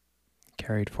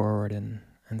carried forward in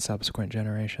subsequent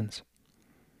generations?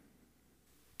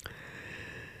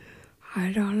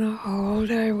 I don't know how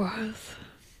old I was.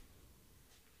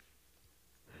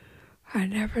 I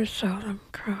never saw them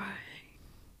cry.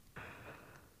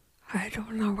 I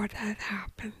don't know what had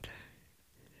happened.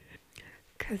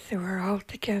 Because they were all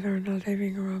together in the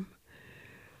living room.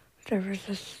 There was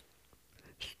a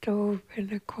stove in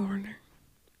the corner.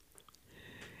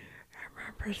 I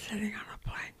remember sitting on a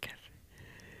blanket.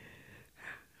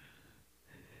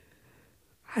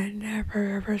 I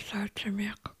never ever saw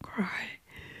Jamaica cry,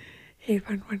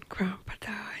 even when Grandpa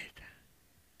died.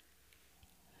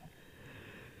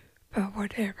 But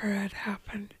whatever had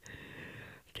happened,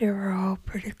 they were all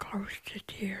pretty close to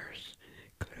tears,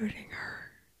 including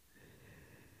her.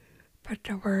 But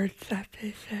the words that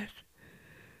they said,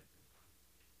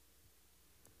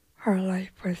 our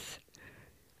life was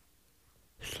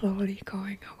slowly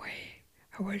going away.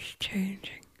 It was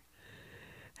changing,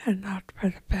 and not for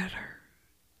the better.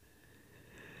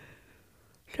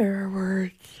 There are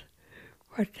words,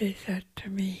 what they said to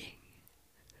me.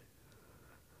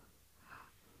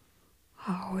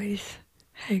 Always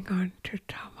hang on to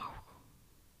Tamok.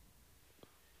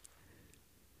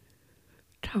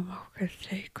 Tamok is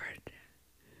sacred.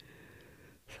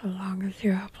 So long as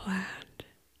you have land,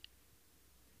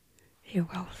 you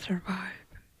will survive.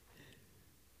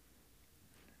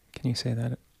 Can you say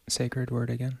that sacred word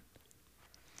again?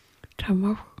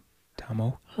 Tamok.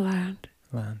 Tamok? Land.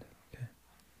 Land, okay.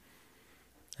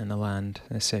 And the land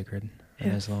is sacred.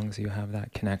 And Yes. as long as you have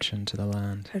that connection to the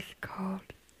land. It's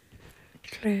called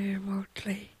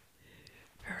Tlemotli.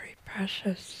 Very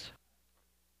precious.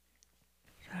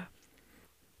 So,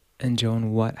 And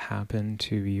Joan, what happened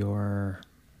to your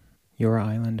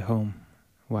island home?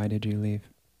 Why did you leave?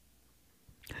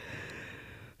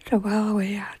 the well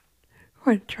we had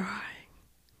went dry.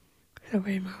 So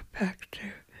we moved back to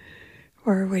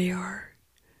where we are.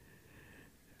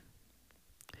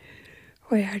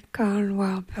 We had gone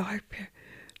wild blackberry,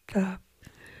 the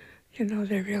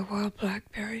real wild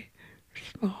blackberry,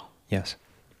 small. Yes,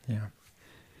 yeah.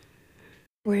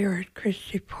 We were at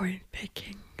Christie Point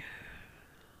picking.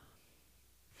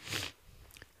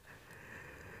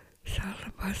 So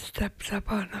the bus steps up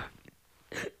on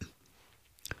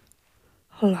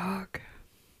a log.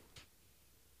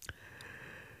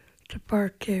 The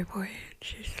bark gave way and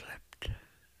she slipped.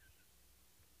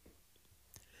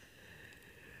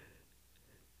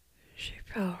 She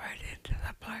fell right into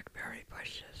the blackberry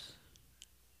bushes.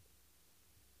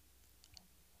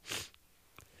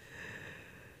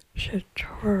 She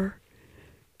tore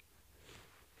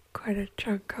quite a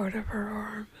chunk out of her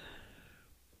arm.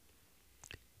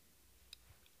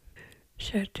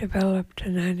 She had developed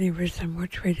an aneurysm,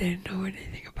 which we didn't know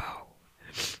anything about.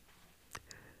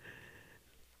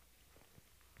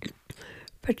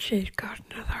 But she'd gotten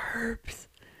to the herbs,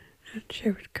 and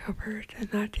she would cover it, and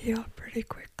that healed pretty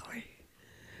quickly.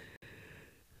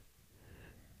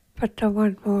 But the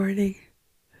one morning,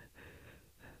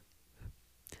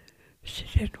 she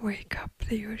didn't wake up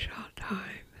the usual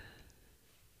time.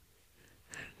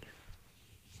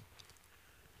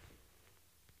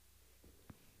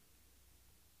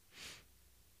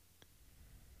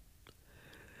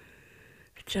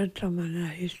 A gentleman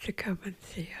that used to come and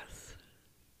see us,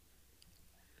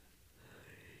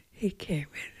 he came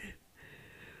in and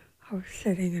I was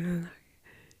sitting in the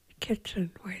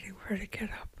kitchen waiting for her to get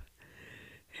up.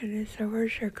 And he said,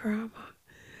 "Where's your grandma?"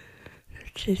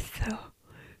 And she's still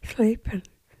sleeping.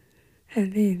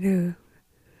 And he knew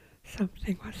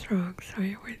something was wrong, so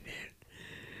he went in,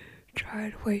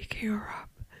 tried waking her up.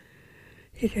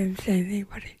 He didn't say anything,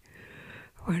 but he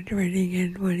went running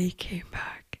in when he came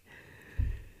back.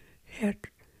 He had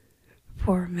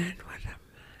 4 men with him.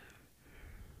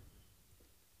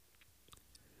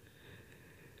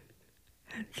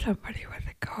 And somebody with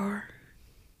a car.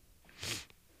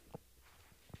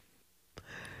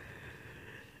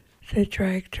 They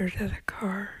dragged her to the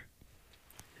car.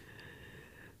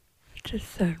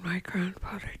 Just then my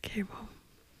grandfather came home.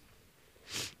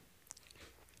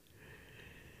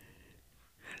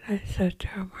 And I said to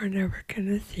him, "We're never going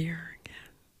to see her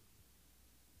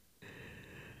again."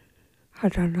 I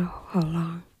don't know how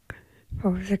long. It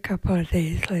was a couple of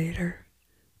days later.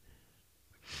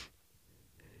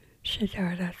 She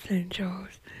died at St.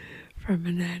 Joe's from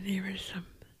an aneurysm,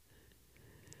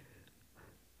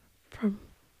 from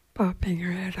bopping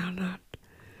her head on that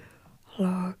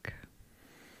log.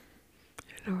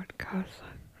 You know what caused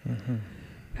that? Mm-hmm.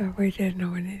 But we didn't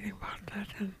know anything about that.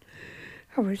 And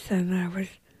it was then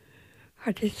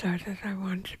I decided I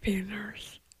wanted to be a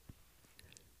nurse.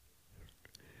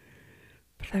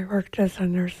 But I worked as a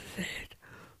nurse's aide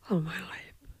all my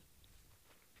life.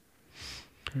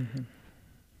 Mm-hmm.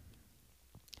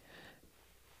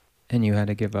 And you had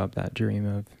to give up that dream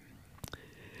of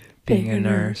being a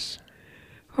nurse.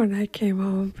 When I came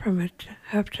home from it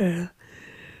after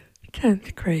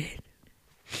 10th grade,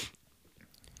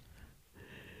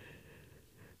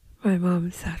 my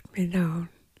mom sat me down.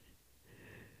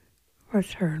 It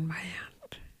was her and my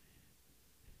aunt.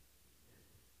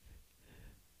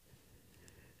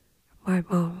 My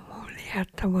mom only had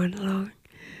the one lung.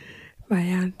 My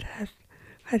aunt had,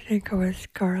 I think it was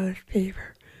scarlet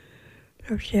fever.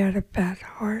 So she had a bad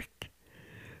heart,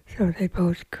 so they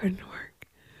both couldn't work.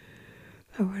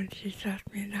 So when she sat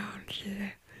me down, she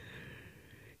said,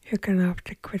 "You're going to have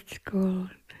to quit school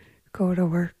and go to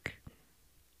work."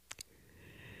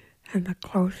 And the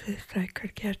closest I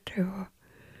could get to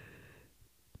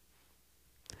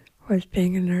was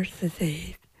being a nurse's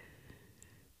aide.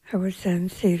 I was in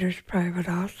Cedars Private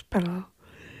Hospital.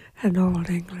 An old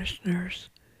English nurse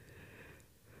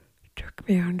took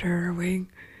me under her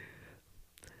wing.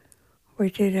 We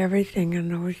did everything in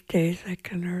those days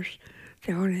like a nurse.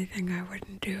 The only thing I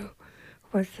wouldn't do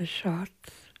was the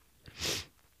shots.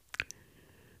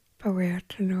 But we had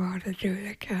to know how to do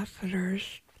the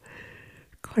catheters,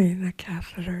 clean the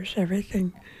catheters,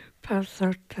 everything, pass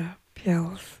out the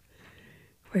pills.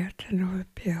 We had to know the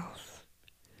pills.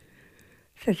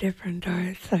 The different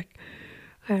diets, like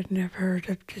I had never heard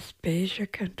of dysphagia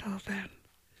until then.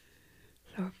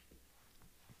 So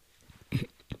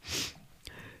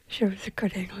she was a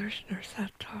good English nurse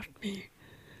that taught me.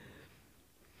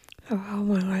 So all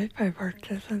my life I worked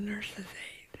as a nurse's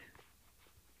aide.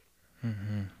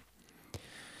 Mm-hmm.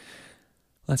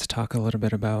 Let's talk a little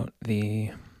bit about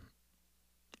the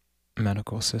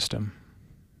medical system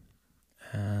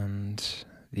and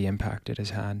the impact it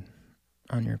has had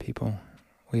on your people.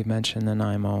 We've mentioned the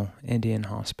Nanaimo Indian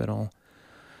Hospital.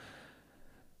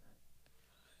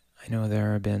 I know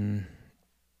there have been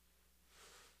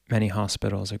many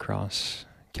hospitals across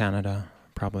Canada,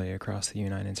 probably across the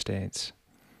United States,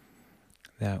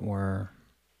 that were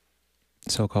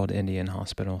so-called Indian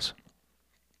hospitals.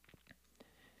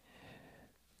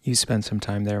 You spent some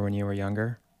time there when you were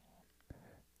younger.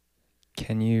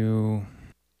 Can you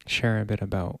share a bit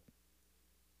about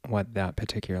what that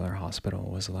particular hospital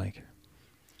was like?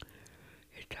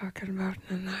 You're talking about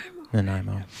Nanaimo?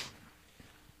 Nanaimo.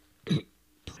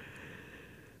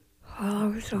 Well, I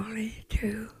was only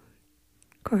 2,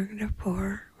 going to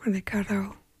 4 when I got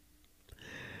out,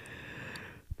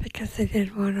 because they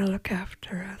didn't want to look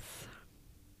after us.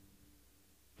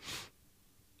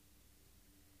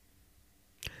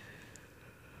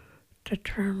 The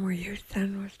term we used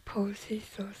then was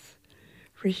POSIs, those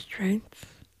restraints.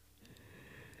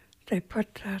 They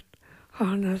put that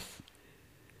on us,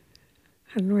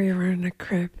 and we were in a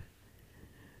crib.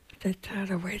 They tied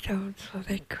it way down so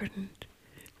we couldn't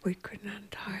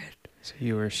untie it. So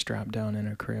you were strapped down in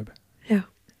a crib? Yeah,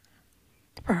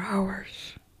 for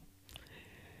hours.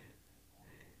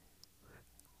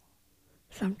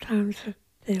 Sometimes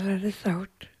they let us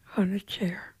out on a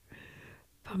chair,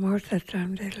 but most of the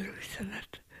time they loosen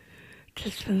it,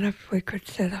 just enough we could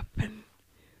sit up and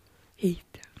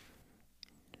eat.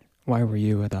 Why were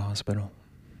you at the hospital?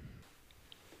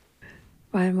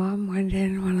 My mom went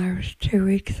in when I was 2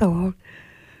 weeks old.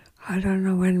 I don't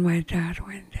know when my dad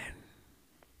went in.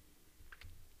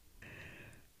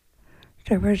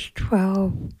 There was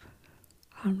 12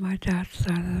 on my dad's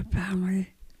side of the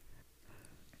family.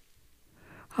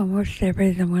 Almost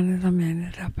every one of them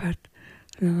ended up at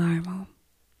Nanaimo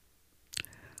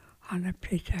on the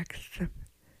pretext of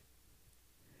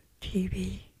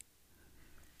TB.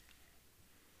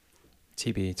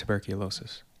 TB,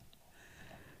 tuberculosis.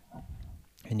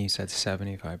 And you said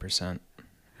 75%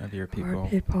 of your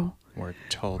people were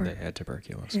told they had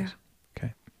tuberculosis. Yeah.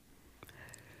 Okay.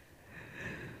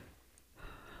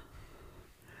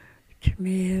 To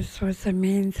me, this was a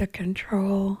means of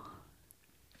control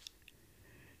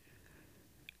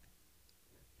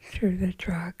through the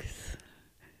drugs,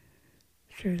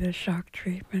 through the shock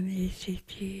treatment,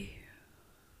 ECT,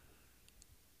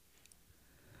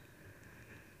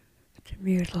 the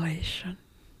mutilation,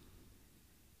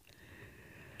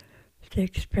 the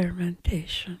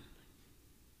experimentation.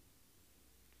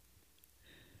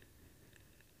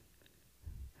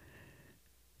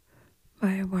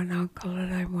 My one uncle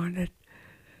that I wanted,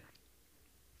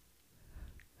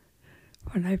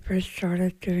 when I first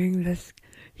started doing this,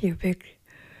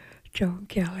 Joan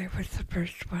Kelly was the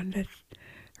first one that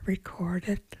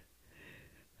recorded.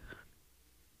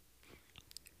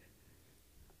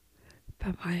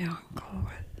 But my uncle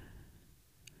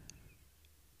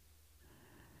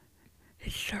he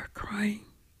started crying.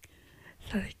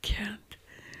 Said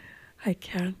I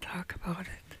can't talk about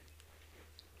it.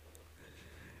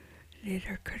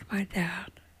 Neither could my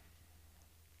dad.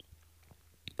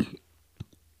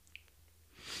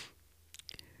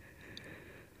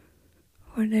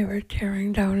 When they were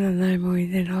tearing down Nanaimo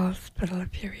Indian Hospital a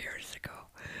few years ago,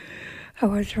 I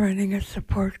was running a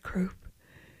support group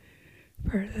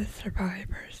for the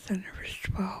survivors, and there was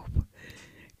 12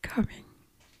 coming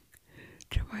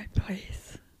to my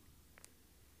place.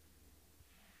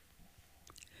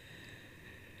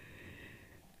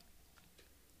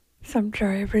 Some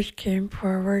drivers came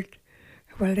forward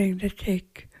willing to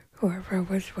take whoever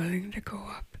was willing to go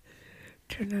up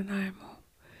to Nanaimo,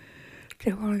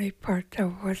 the only part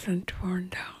that wasn't torn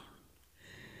down.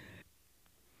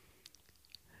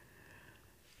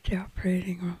 The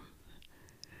operating room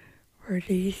where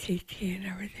the ECT and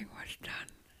everything was done.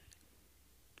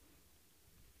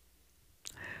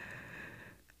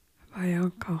 My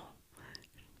uncle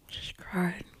just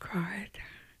cried and cried.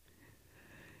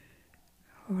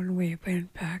 When we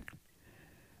went back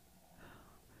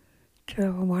to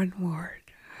the one ward,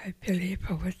 I believe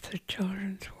it was the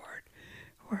children's ward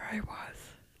where I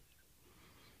was.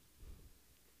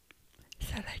 He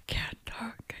said, I can't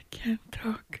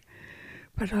talk,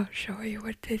 but I'll show you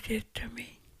what they did to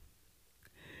me.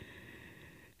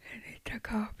 And he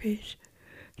took off his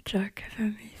jacket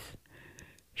and his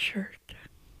shirt.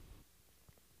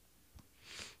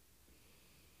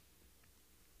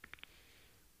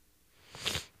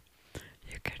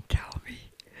 You can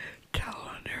tell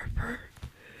on her fur,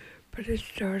 but it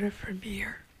started from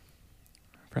here.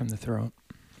 From the throat.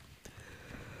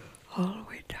 All the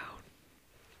way down.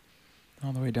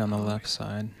 All the way down the left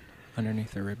side,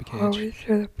 underneath the rib cage. All the way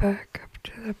through the back, up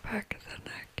to the back of the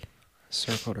neck.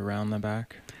 Circled around the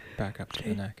back up to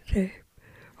the neck. They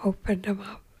opened him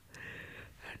up,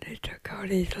 and they took out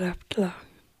his left lung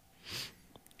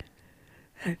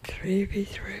and 3 of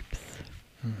his ribs.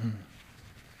 Mm-hmm.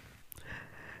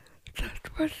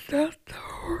 That was not the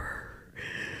horror.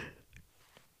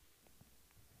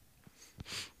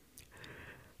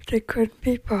 They couldn't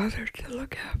be bothered to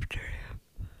look after him.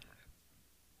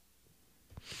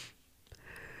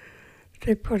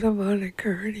 They put him on a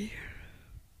gurney.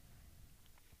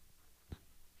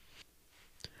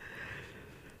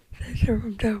 They threw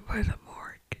him down by the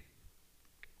morgue,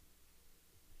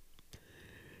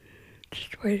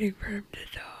 just waiting for him to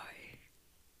die.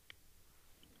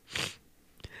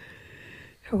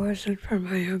 It wasn't for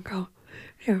my younger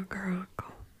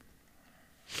uncle.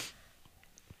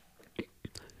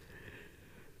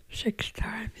 6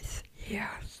 times he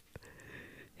asked.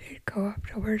 He'd go up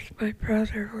to, where's my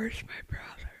brother?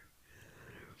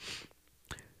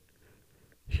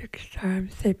 6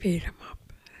 times they beat him up.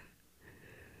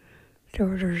 The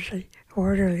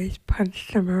orderlies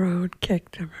punched him around,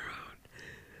 kicked him around.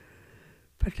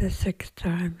 But the 6th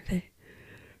time they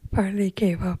finally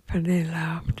gave up and they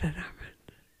laughed at him.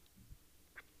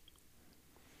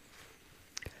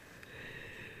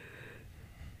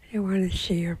 "You want to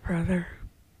see your brother?"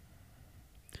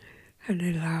 And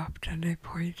they laughed and they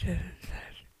pointed and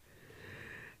said,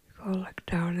 "Go look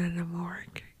down in the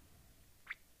morgue."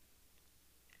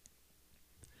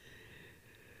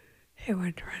 He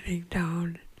went running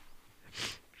down,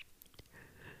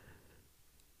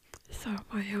 saw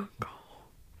my uncle.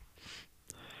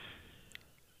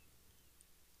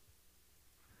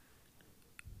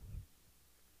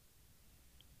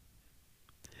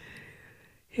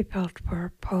 He felt for a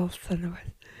pulse and it was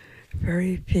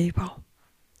very feeble.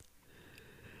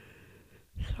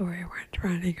 So he went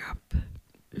running up.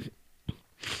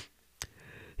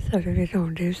 Said, "If you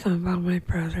don't do something about my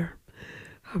brother,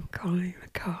 I'm calling the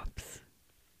cops."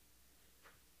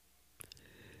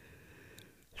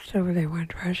 So they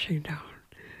went rushing down.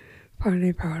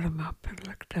 Finally brought him up and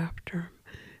looked after him,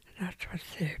 and that's what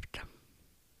saved him.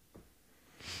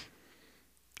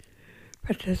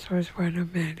 But this was one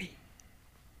of many.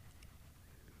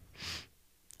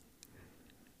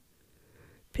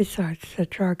 Besides the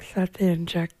drugs that they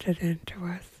injected into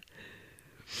us.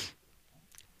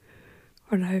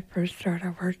 When I first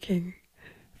started working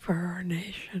for our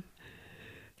nation,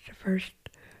 the first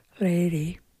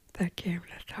lady that came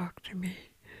to talk to me,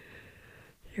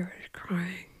 she was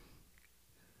crying.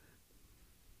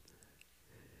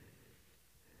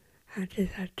 And she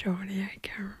said, "Joni, I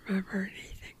can't remember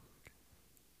anything.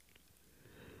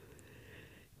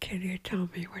 Can you tell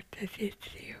me what they did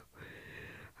to you?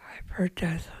 I've heard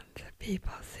dozens of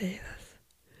people say this.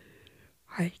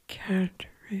 I can't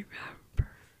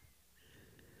remember."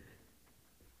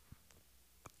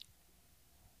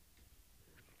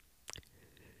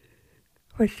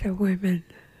 With the women,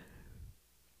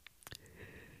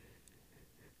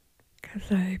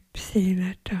 because I've seen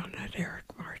it down at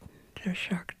Eric Martin, the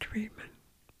shock treatment.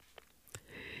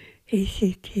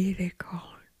 ECT they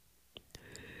call it.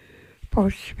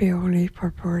 Supposed to be only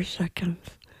for 4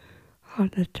 seconds on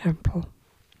the temple.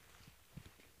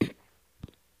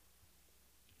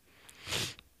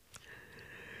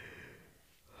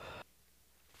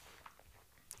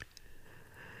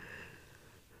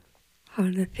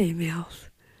 On the females,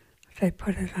 they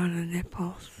put it on the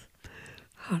nipples.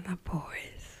 On the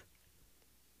boys,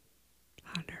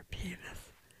 on their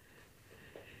penis.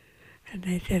 And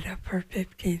they did it for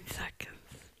 15 seconds.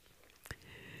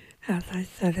 As I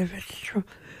said, if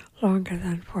it's longer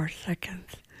than 4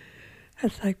 seconds,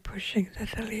 it's like pushing the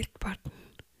delete button,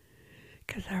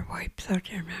 because it wipes out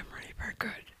your memory for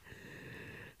good.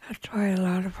 That's why a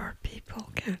lot of our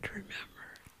people can't remember.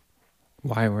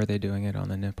 Why were they doing it on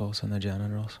the nipples and the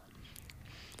genitals?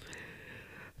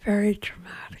 Very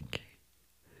traumatic.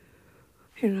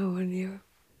 You know, when you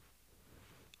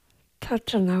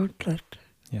touch an outlet,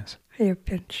 Yes. you've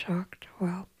been shocked.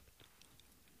 Well,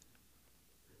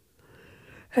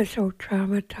 it's so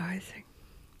traumatizing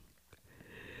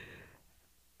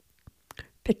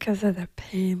because of the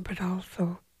pain, but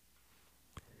also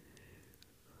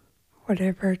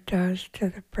whatever it does to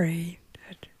the brain,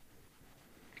 it's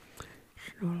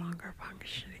no longer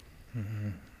functioning. Mm-hmm.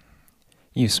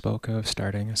 You spoke of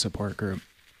starting a support group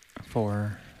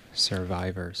for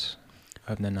survivors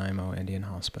of Nanaimo Indian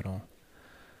Hospital.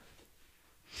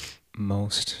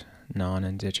 Most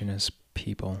non-Indigenous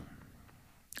people,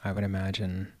 I would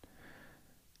imagine,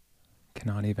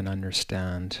 cannot even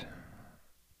understand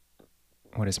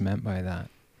what is meant by that,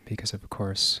 because of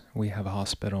course we have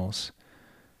hospitals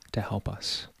to help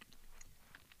us.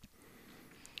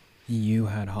 You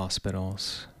had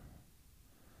hospitals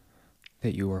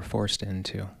that you were forced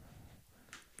into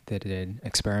that did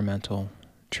experimental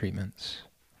treatments,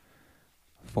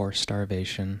 forced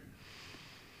starvation,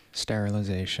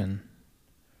 sterilization,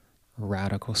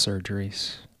 radical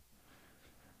surgeries.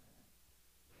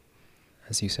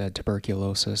 As you said,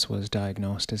 tuberculosis was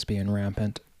diagnosed as being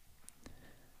rampant.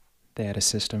 They had a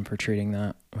system for treating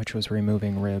that, which was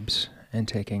removing ribs and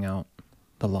taking out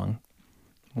the lung,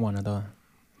 one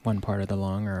part of the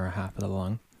lung or a half of the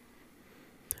lung.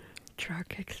 Drug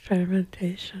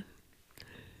experimentation.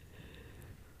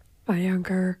 My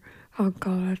younger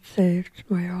uncle had saved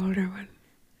my older one.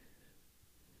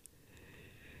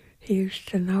 He used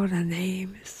to know the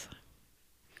names.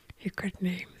 You could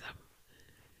name them.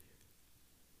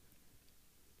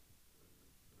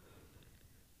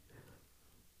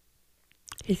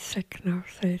 He's sick now,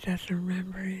 so he doesn't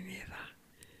remember any of that.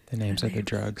 The names of the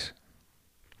drugs.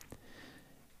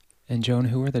 And Joan,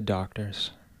 who were the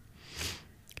doctors?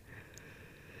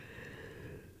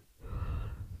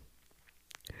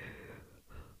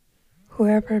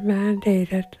 Whoever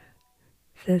mandated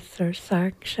this or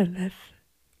sanctioned this,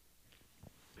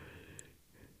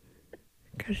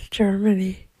 because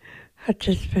Germany had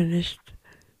just finished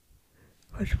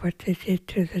was what they did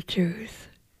to the Jews.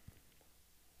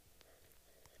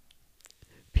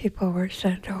 People were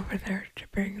sent over there to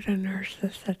bring the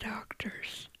nurses, the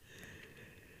doctors,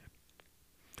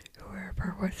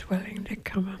 whoever was willing to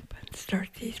come up and start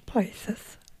these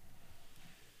places.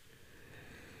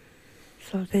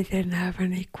 So they didn't have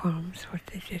any qualms what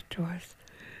they did to us.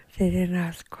 They didn't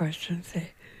ask questions.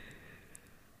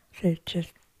 They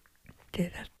just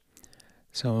did it.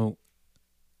 So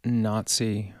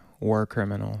Nazi war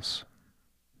criminals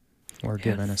were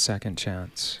given a second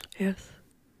chance. Yes.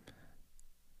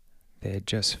 They had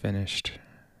just finished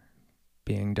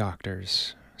being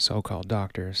doctors, so-called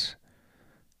doctors,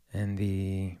 in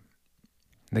the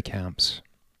camps.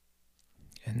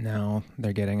 And now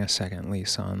they're getting a second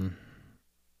lease on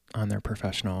their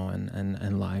professional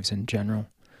and lives in general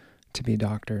to be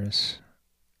doctors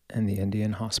in the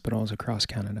Indian hospitals across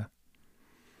Canada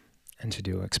and to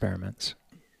do experiments.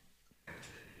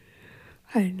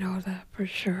 I know that for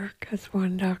sure because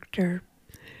one doctor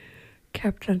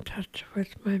kept in touch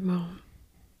with my mom.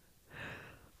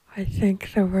 I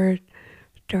think the word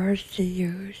Darcy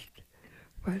used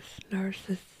was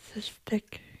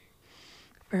narcissistic,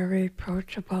 very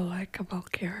approachable, likable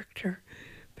character,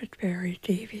 but very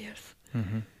devious.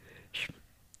 Mm-hmm.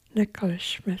 Nicholas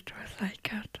Schmidt was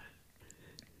like that.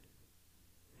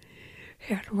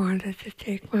 He had wanted to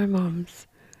take my mom's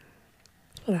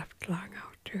left lung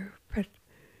out too, but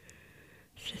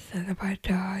she said if I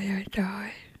die, I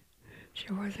die.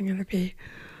 She wasn't going to be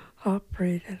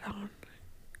operated on.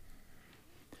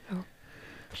 So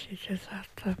she just had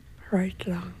the right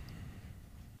lung.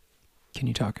 Can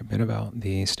you talk a bit about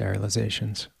the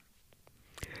sterilizations?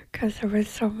 Because there was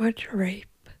so much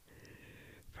rape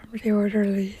from the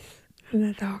orderlies and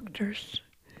the doctors,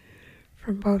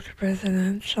 from both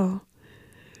residential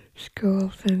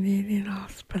schools and Indian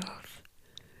hospitals.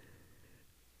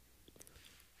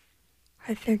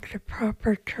 I think the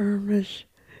proper term is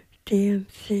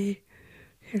DNC,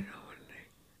 you know, when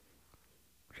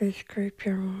they scrape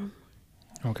your mom.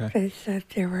 Okay. They said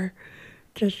they were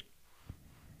just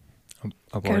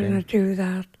Avoiding. going to do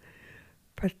that,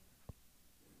 but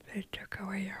they took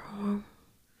away your home.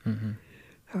 Mm-hmm.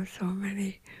 There were so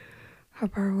many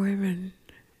of our women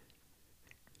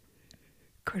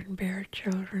couldn't bear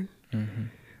children. Mm-hmm.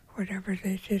 Whatever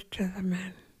they did to the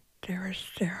men, they were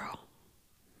sterile.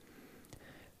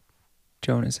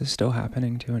 Joan, is this still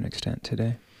happening to an extent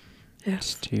today?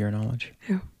 Yes. To your knowledge?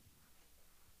 Yeah.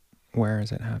 Where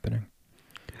is it happening?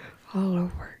 All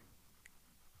over.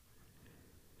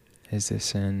 Is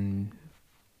this in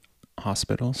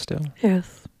hospitals still?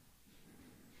 Yes.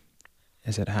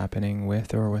 Is it happening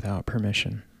with or without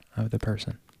permission of the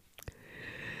person?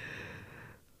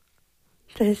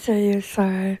 They say you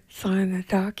sign a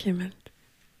document,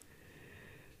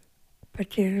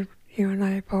 but you and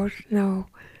I both know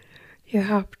you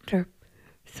have to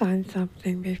sign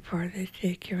something before they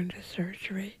take you into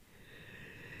surgery.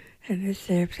 And they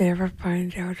say if they ever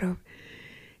find out of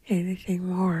anything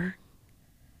more,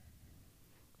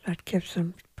 that gives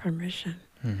them permission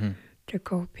to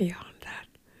go beyond that.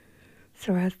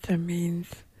 So that's the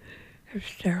means of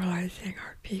sterilizing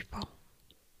our people.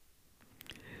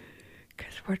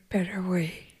 Because what better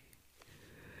way?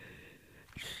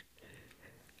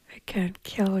 I can't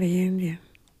kill the Indian.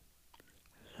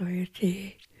 So you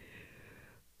see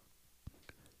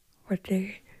what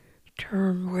they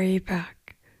term way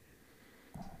back,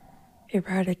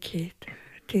 eradicate,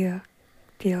 deal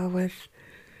with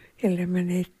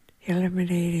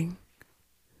eliminating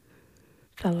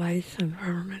the lice and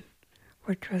vermin,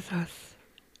 which was us.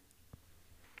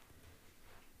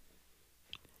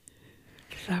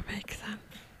 Does that make sense?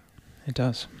 It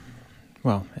does.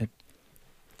 Well,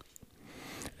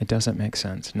 it doesn't make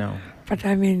sense, no. But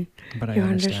I mean, but I you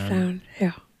understand,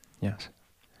 yeah. Yes.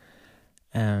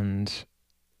 And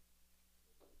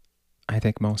I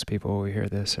think most people who hear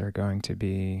this are going to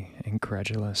be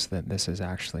incredulous that this is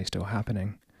actually still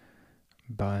happening.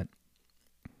 But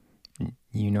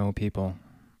you know people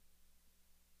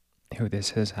who this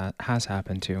has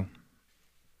happened to,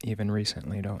 even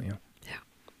recently, don't you? Yeah.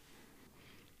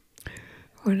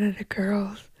 One of the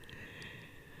girls,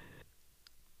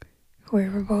 we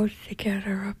were both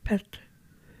together up at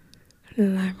the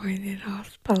Lime Indian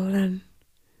Hospital in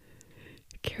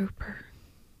Cooper.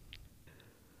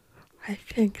 I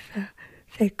think that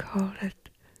they called it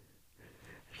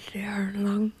the iron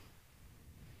lung.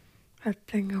 That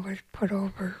thing that was put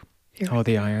over you. Oh,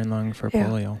 the iron lung for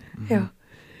polio. Mm-hmm. Yeah.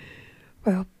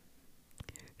 Well,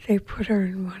 they put her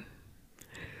in one.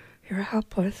 You're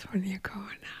helpless when you go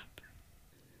in that.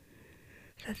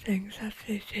 The things that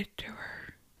they did to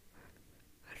her.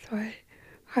 That's why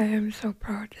I am so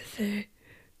proud to say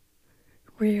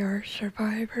we are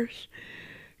survivors,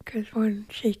 because when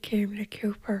she came to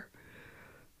Cooper,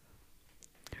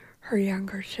 her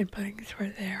younger siblings were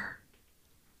there.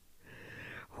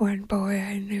 One boy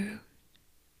I knew.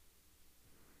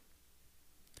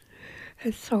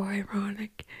 It's so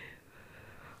ironic.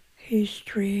 His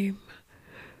dream,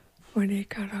 when he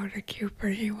got out of Cooper,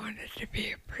 he wanted to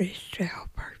be a priest to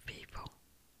help our people.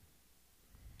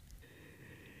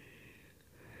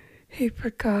 He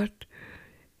forgot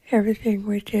everything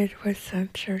we did was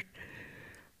censored.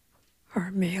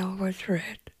 Our mail was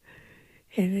read.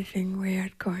 Anything we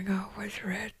had going out was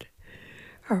read.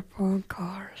 Our phone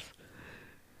calls.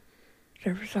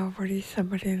 There was already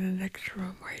somebody in the next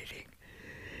room waiting.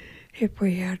 If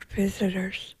we had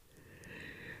visitors,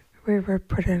 we were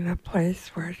put in a place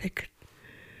where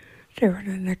they were in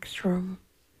the next room,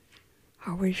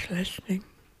 always listening.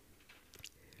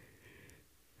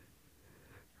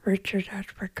 Richard had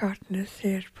forgotten his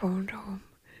he had phoned home.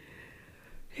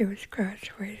 He was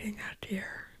graduating that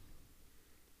year.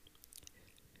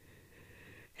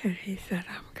 And he said,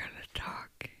 I'm going to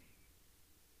talk.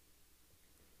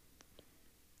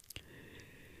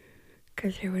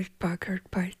 Because he was buggered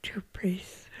by 2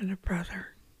 priests and a brother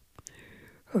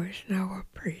who is now a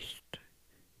priest.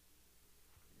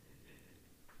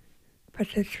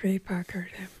 But the 3 buggered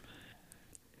him.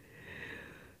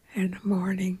 In the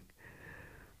morning,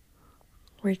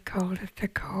 we called it the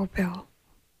call bell.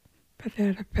 But they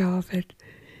had a bell that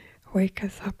wake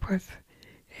us up with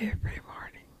every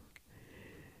morning.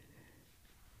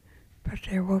 But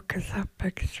they woke us up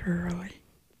extra early.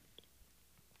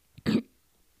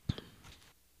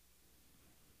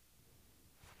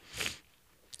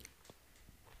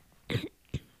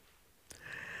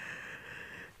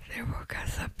 They woke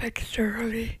us up extra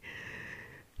early,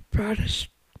 brought us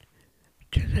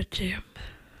to the gym.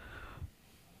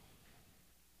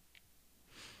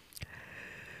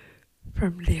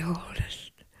 From the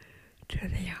oldest to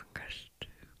the youngest.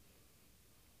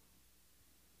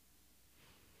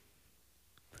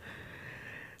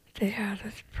 They had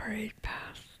us parade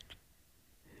past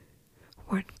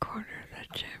one corner of the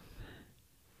gym.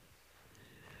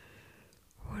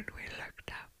 When we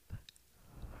looked up,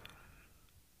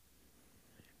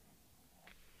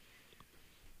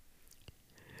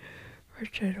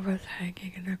 Richard was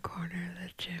hanging in a corner of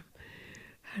the gym,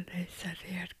 and they said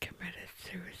he had committed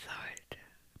suicide.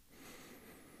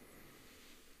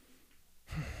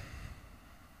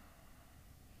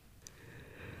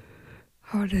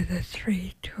 Out of the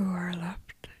 3, 2 are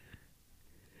left.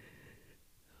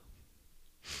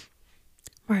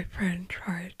 My friend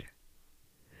tried.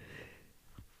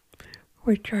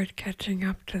 We tried catching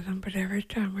up to them, but every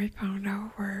time we found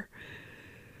out where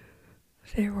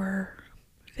they were,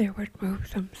 they would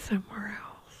move them somewhere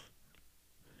else.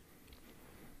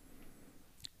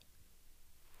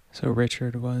 So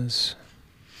Richard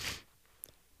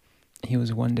he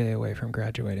was 1 day away from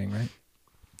graduating, right?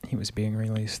 He was being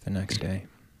released the next day.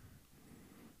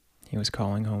 He was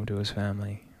calling home to his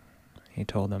family. He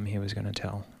told them he was going to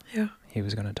tell. Yeah. He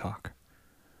was going to talk.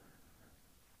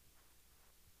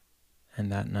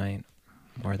 And that night,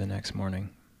 or the next morning,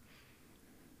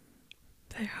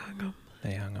 They hung him.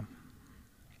 They hung him.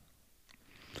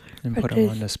 And But put him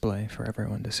on display for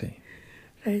everyone to see.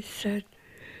 They said,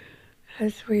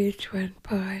 as we each went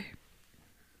by,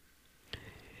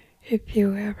 if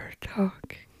you ever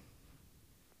talk,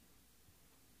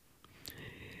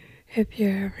 if you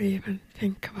ever even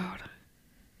think about it,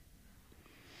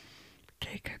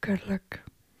 take a good look.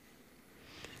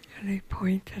 And he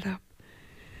pointed up.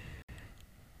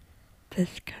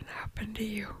 This can happen to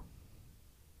you.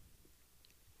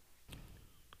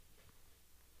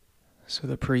 So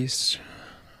the priest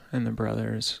and the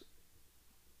brothers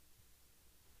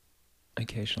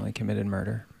occasionally committed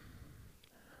murder.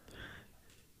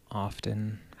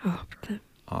 Often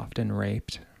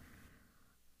raped,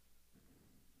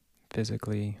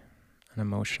 physically and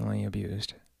emotionally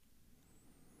abused.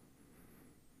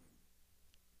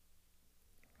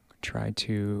 Tried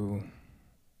to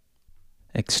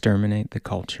exterminate the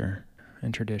culture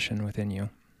and tradition within you.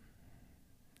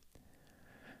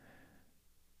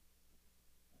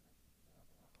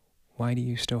 Why do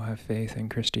you still have faith in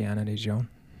Christianity, Joan?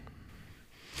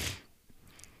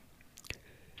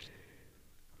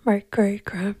 My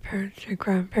great-grandparents and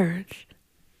grandparents,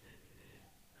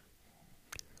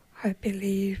 I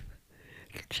believe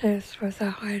the chest was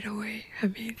a hideaway, a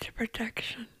means of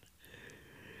protection.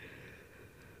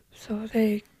 So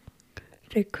they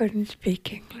couldn't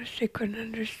speak English, they couldn't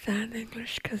understand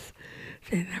English because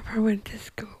they never went to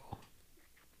school.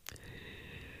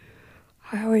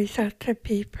 I always had to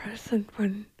be present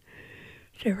when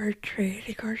they were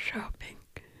trading or shopping,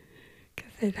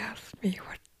 because they'd ask me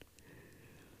what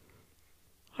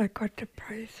the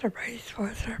price of rice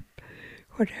was or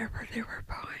whatever they were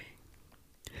buying.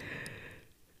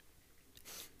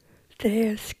 They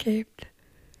escaped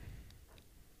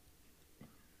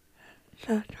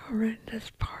that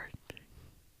horrendous part.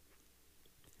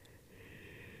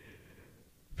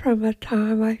 From a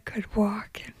time I could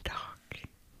walk and talk.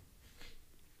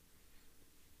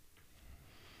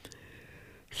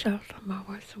 Seldom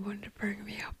I was the one to bring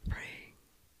me up praying.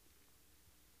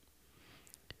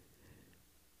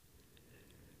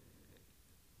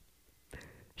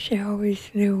 She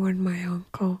always knew when my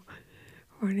uncle,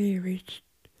 when he reached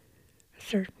a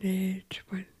certain age,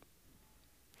 when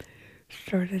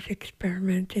started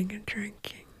experimenting and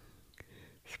drinking,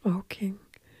 smoking,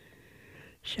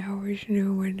 she always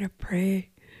knew when to pray.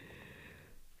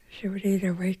 She would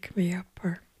either wake me up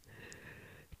or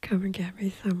come and get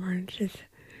me somewhere, and she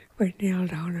would kneel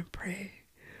down and pray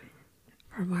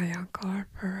for my uncle or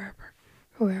for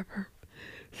whoever.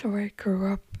 So I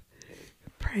grew up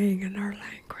praying in our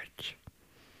language.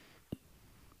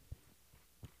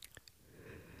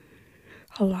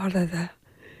 A lot of the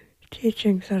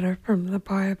teachings that are from the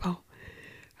Bible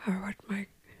are what my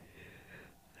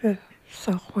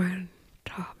Sir Juan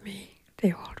taught me,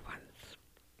 the old ones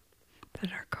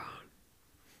that are gone.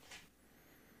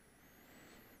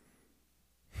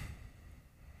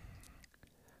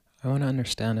 I want to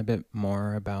understand a bit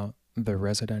more about the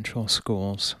residential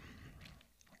schools.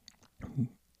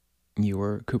 You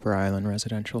were Cooper Island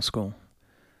Residential School.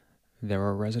 There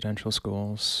were residential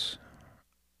schools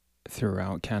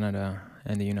throughout Canada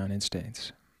and the United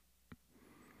States.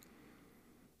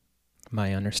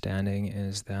 My understanding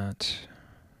is that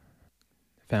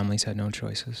families had no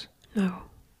choices. No.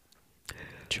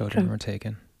 Children were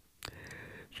taken.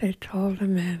 They told the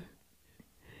men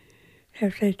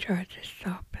if they tried to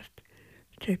stop it,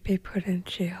 they'd be put in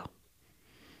jail,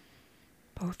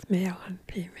 both male and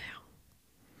female.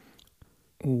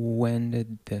 When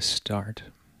did this start?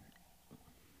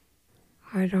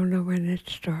 I don't know when it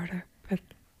started, but...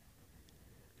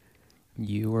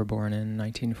 You were born in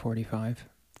 1945?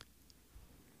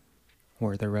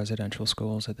 Were there residential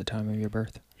schools at the time of your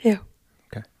birth? Yeah.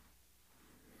 Okay.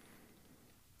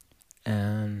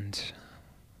 And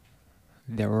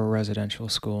there were residential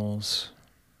schools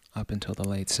up until the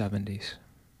late 70s,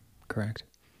 correct?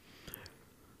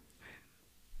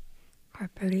 I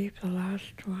believe the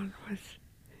last one was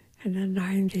in the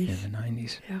 90s. In the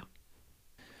 90s? Yeah.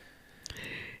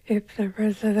 If the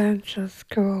residential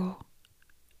school,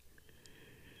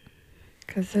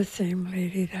 because the same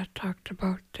lady that talked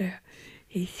about the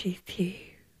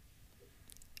ECT,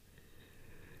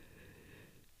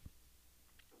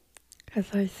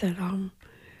 as I said,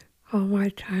 all my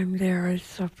time there I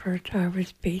suffered, I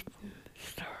was beaten,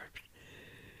 starved,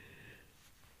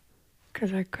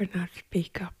 because I could not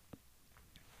speak up.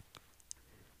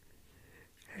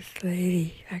 This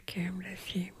lady that came to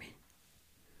see me,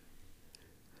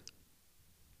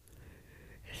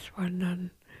 this one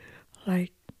done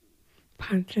like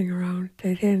punching around.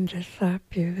 They didn't just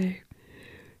slap you, they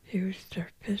used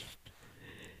their fist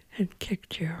and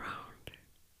kicked you around.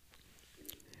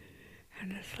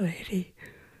 And this lady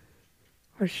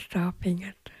was stopping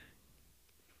it.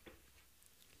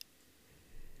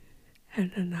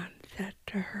 And the nun said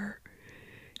to her,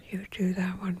 "You do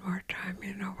that one more time,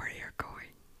 you know where you're going."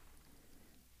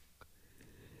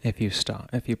 If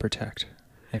you protect,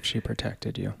 if she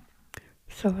protected you.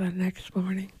 So the next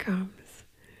morning comes,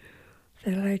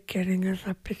 they like getting us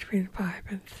up between 5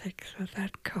 and 6 with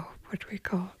that coat, what we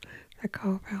call the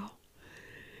cowbell.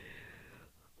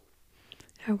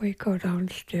 And we go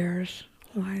downstairs,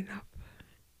 line up.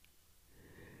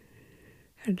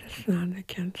 And this nun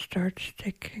again starts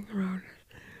sticking around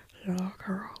this little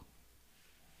girl.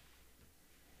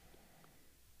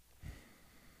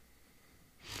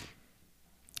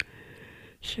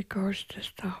 She goes to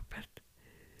stop it.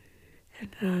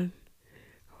 And then,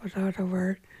 without a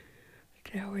word,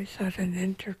 they always had an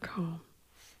intercom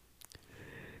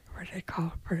where they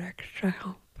called for extra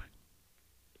help.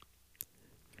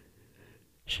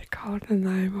 She called the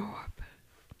 911 up,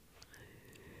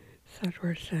 said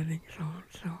we're sending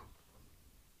so-and-so.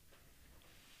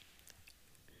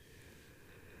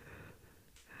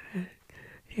 And,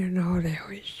 you know, they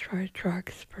always try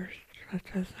drugs first. That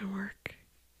doesn't work.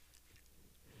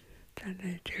 Then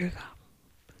they do them.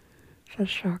 It's a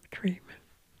shock treatment.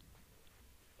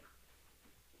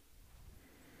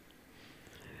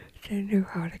 They knew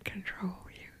how to control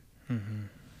you. Mm-hmm.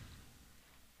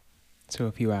 So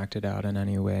if you acted out in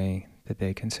any way, that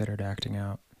they considered acting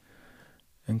out,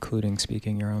 including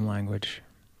speaking your own language,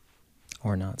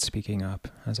 or not speaking up,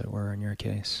 as it were, in your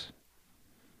case,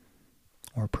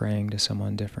 or praying to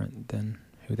someone different than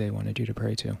who they wanted you to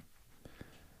pray to.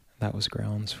 That was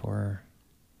grounds for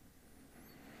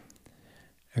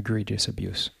egregious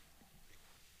abuse.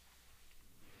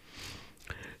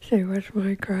 She was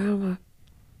my grandma.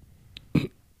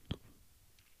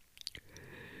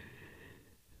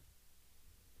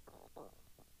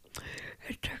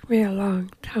 It took me a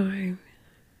long time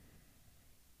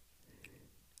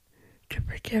to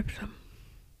forgive them.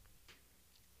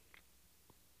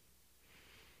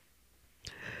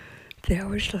 They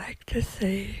always like to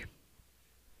say,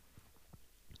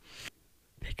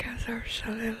 because our so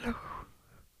little,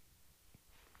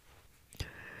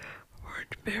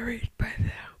 weren't married by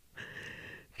them,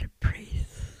 the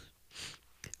priests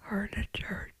or the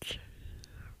church.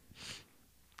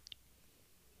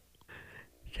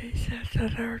 They said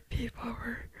that our people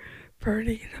were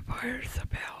burning the fires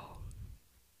of hell.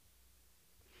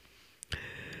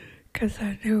 Because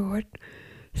I knew what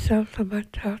Seldom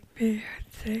had taught me,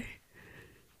 I'd say,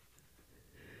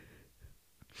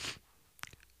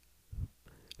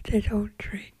 they don't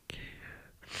drink.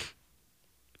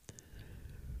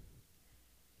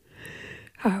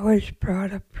 I was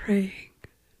brought up praying,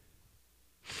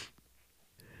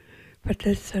 but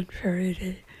this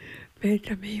sincerity made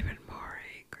them even more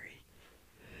angry.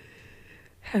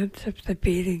 Hence, if the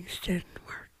beatings didn't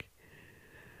work,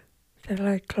 they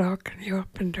like locking you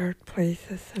up in dark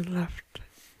places and left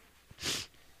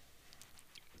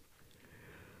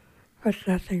with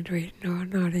nothing to eat, no,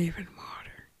 not even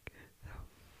water. So,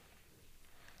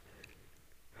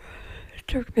 it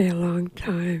took me a long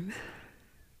time.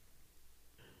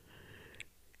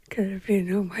 Because if you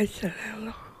knew my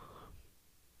Salelo,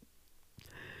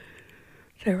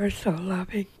 they were so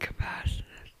loving, compassionate,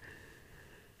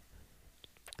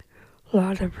 a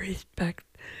lot of respect.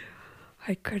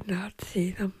 I could not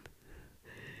see them.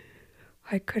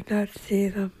 I could not see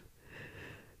them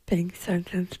being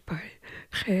sentenced by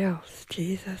Chaos,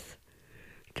 Jesus,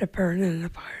 to burn in the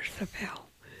fires of hell,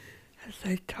 as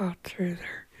they taught through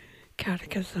their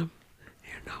catechism,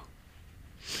 you know.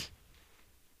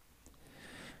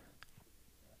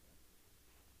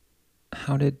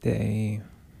 How did they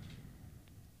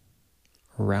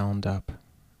round up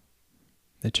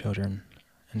the children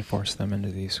and force them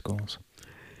into these schools?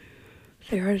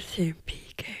 The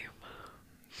RCMP came.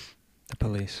 The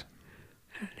police?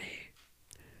 And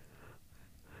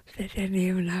they didn't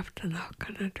even have to knock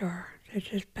on the door. They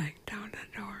just banged down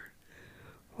the door,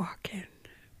 walk in.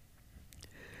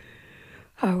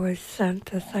 I was sent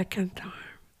the second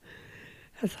time,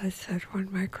 as I said,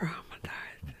 when my grandma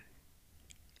died.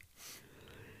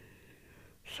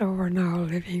 So we're now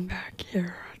living back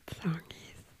here at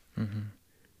Songheath. Mm-hmm.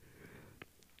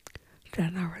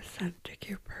 Then I was sent to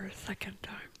Cooper a second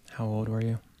time. How old were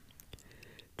you?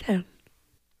 10.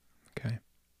 Okay.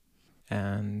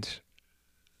 And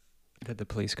did the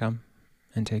police come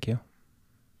and take you?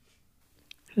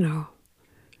 No.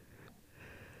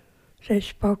 They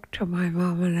spoke to my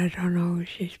mom, and I don't know who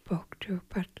she spoke to,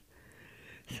 but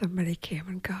somebody came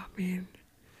and got me and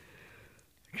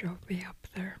drove me up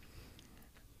there.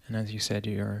 And as you said,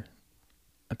 your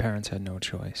parents had no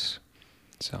choice.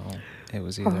 So it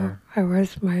was either... I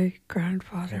was my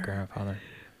grandfather. Your grandfather.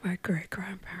 My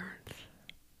great-grandparents.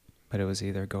 But it was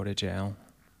either go to jail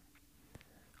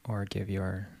or give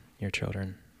your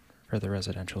children for the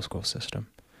residential school system.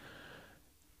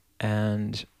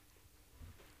 And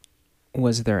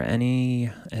was there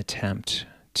any attempt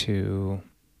to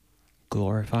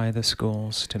glorify the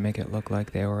schools, to make it look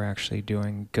like they were actually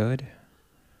doing good?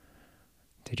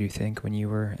 Did you think when you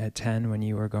were at 10, when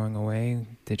you were going away,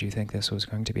 did you think this was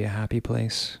going to be a happy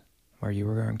place where you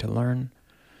were going to learn?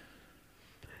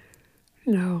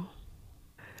 No.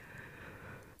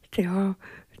 The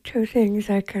two things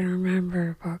I can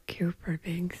remember about Cooper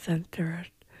being sent there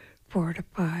at 4 to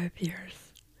 5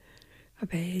 years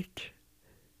of age.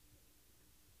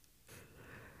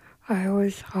 I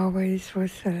was always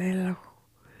was a little.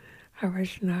 I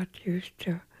was not used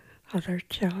to other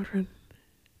children.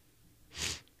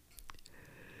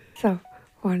 So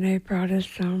when they brought us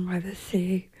down by the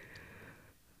sea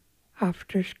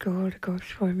after school to go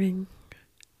swimming,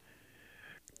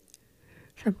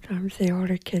 sometimes the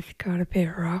older kids got a bit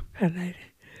rough and I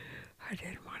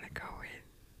didn't want to go in.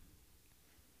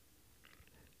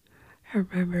 I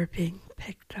remember being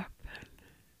picked up and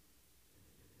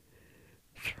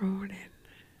thrown in.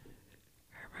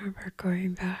 I remember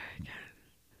going back and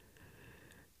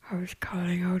I was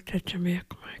calling out to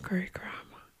Jamaica, my great-grandma.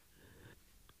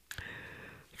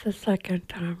 the second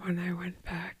time when I went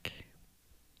back.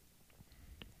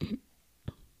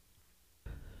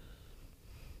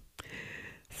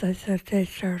 So I said they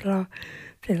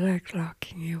like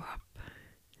locking you up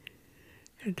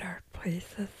in dark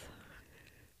places.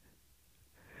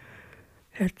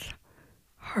 It's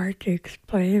hard to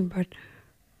explain, but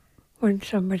when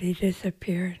somebody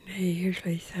disappeared, they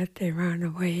usually said they ran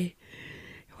away.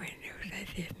 We knew they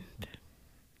didn't.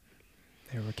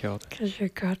 They were killed. Because you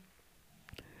got,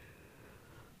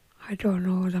 I don't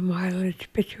know the mileage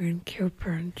between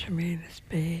Cupar and Chemainus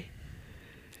Bay.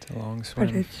 It's a long swim.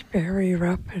 But it's very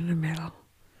rough in the middle.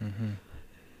 Mm-hmm.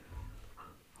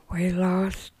 We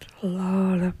lost a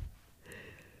lot of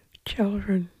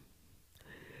children.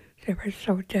 They were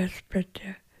so desperate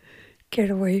to get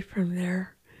away from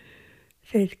there.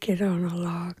 They'd get on a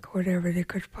log, whatever they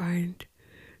could find,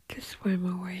 to swim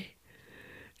away,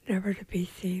 never to be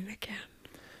seen again.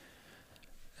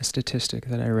 A statistic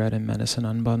that I read in Medicine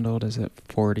Unbundled is that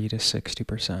 40 to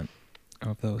 60%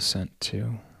 of those sent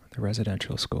to the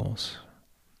residential schools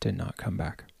did not come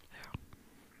back.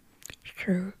 It's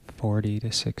true. 40 to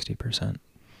 60%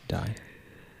 died.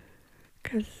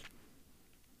 Because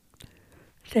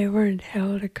they weren't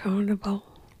held accountable.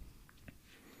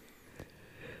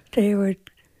 They would,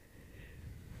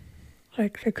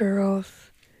 like the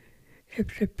girls,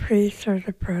 if the priests or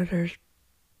the brothers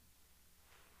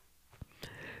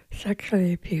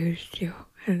sexually abused you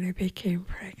and they became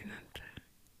pregnant,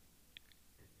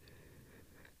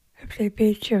 if they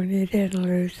beat you and you didn't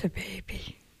lose the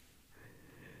baby,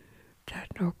 they had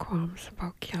no qualms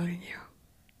about killing you.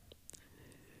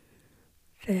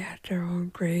 They had their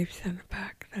own graves in the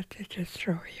back that they just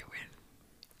throw you in.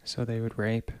 So they would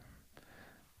rape.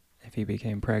 If you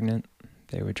became pregnant,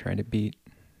 they would try to beat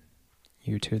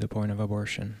you to the point of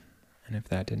abortion. And if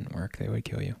that didn't work, they would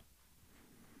kill you.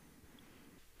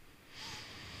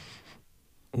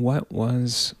 What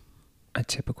was a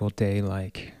typical day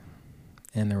like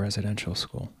in the residential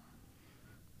school?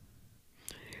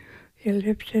 You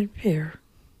lived in fear.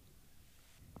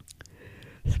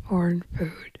 It's foreign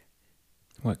food.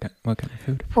 What kind of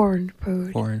food? Foreign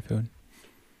food. Foreign food.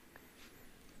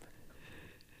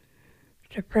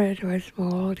 The bread was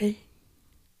moldy,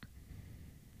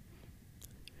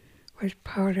 with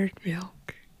powdered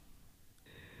milk.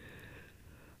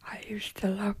 I used to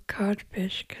love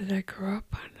codfish because I grew up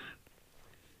on it.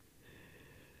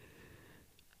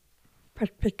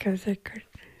 But because I could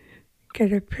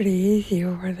get it pretty easy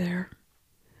over there,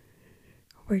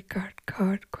 we got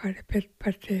caught quite a bit,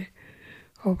 but they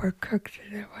overcooked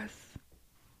it. It was,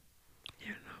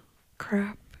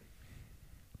 crap.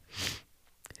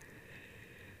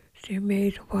 They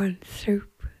made one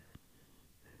soup.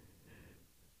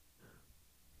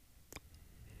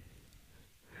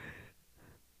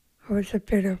 It was a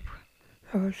bit of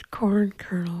those corn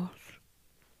kernels.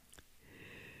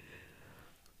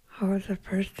 That was the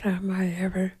first time I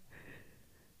ever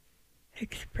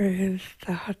experienced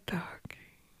the hot dog.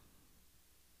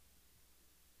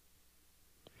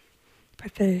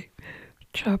 But they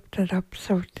chopped it up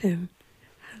so thin,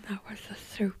 and that was the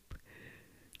soup.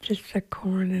 Just the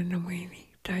corn and the weenie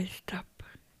diced up.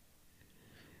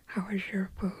 How was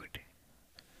your food?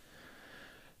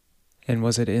 And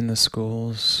was it in the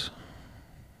schools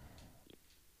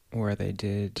where they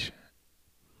did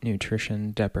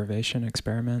nutrition deprivation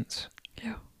experiments?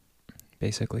 Yeah.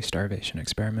 Basically starvation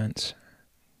experiments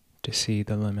to see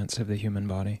the limits of the human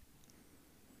body.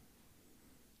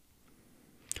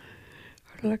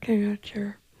 Looking at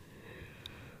your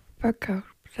book out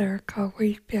there called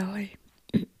Wheat Belly.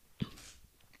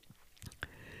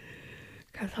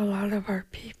 Because a lot of our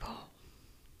people,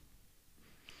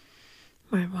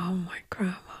 my mom, my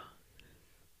grandma,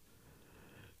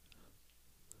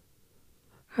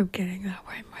 I'm getting that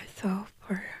way myself,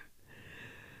 where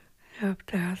you have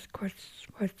to ask what's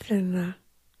put in the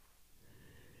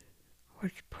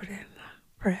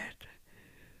bread,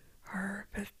 or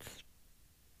if it's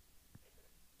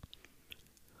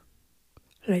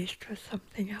laced with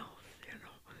something else,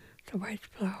 the white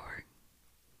flour.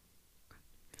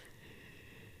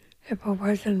 If it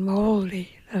wasn't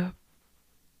moldy, so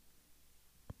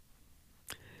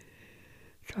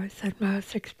I said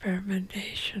mass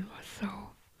experimentation was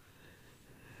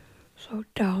so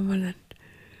dominant,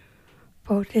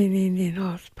 both in Indian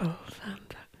hospitals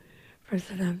and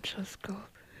residential schools.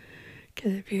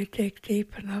 Because if you dig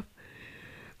deep enough,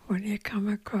 when you come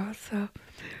across a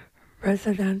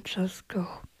residential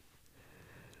school,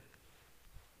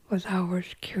 with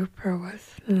ours, Cupar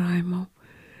was Nanaimo,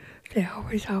 they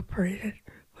always operated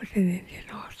with an Indian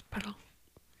hospital.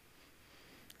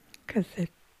 Because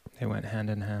they went hand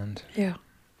in hand. Yeah.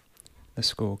 the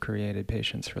school created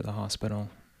patients for the hospital,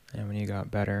 and when you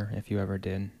got better, if you ever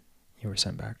did, you were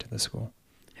sent back to the school.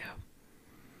 Yeah.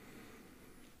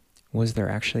 Was there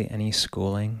actually any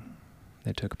schooling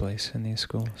that took place in these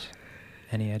schools?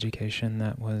 Any education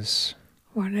that was...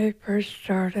 When I first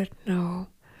started, no.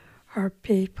 Our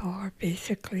people are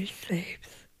basically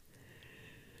slaves.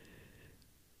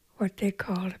 What they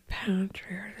called a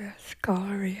pantry or the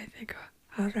scullery, I think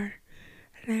other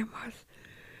name was.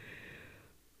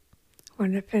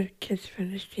 When the kids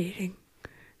finished eating,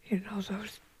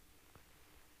 those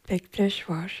big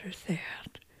dishwashers they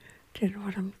had. Do you know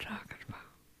what I'm talking about?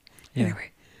 Yeah.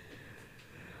 Anyway,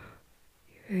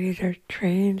 you're either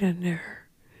trained in the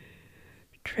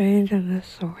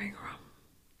sewing room.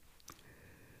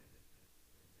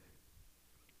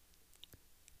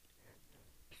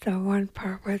 The one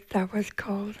part that was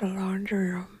called the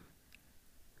laundry room.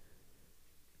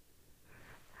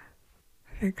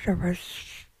 I think there was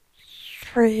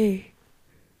 3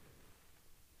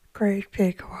 great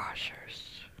big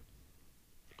washers.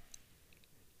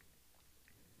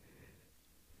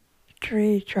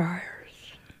 3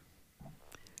 dryers.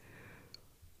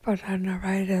 But on the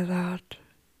right of that,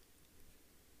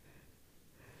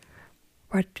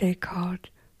 what they called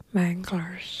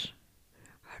manglers.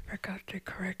 I forgot the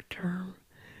correct term.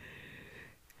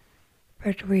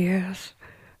 But we asked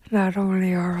not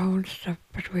only our own stuff,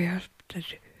 but we asked to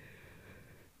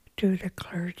do the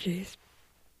clergy's,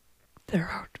 their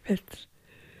outfits.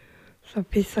 So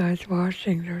besides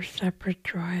washing, there's separate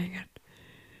drying it.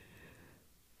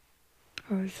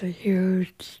 It was a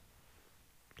huge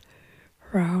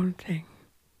round thing.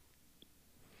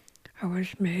 It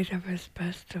was made of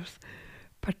asbestos,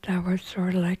 but that was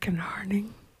sort of like an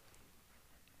ironing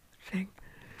thing.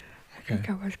 I think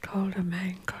it was called a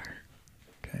mangler.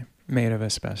 Okay. Made of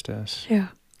asbestos. Yeah.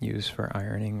 Used for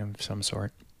ironing of some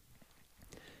sort.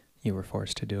 You were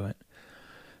forced to do it.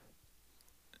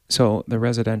 So the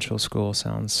residential school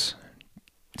sounds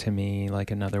to me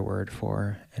like another word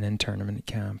for an internment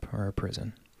camp or a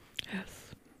prison.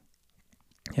 Yes.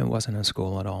 It wasn't a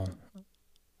school at all,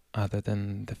 other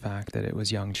than the fact that it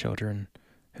was young children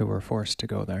who were forced to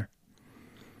go there.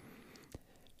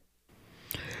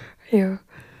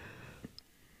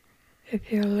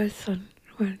 If you listen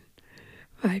when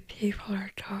my people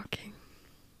are talking,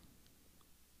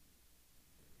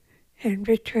 in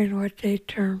between what they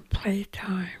term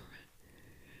playtime,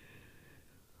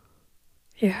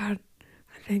 you had,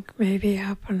 I think, maybe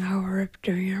half an hour of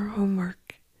doing your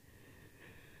homework.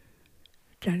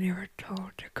 Then you were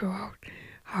told to go out.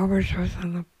 Ours was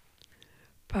on a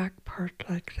back part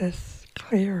like this,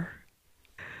 clear.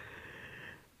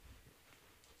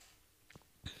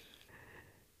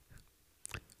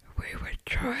 We would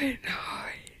try and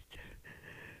hide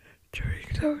during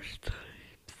those times.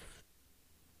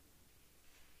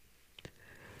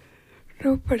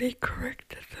 Nobody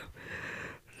corrected them.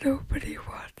 Nobody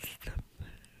watched them.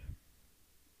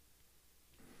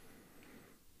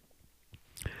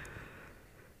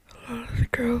 A lot of the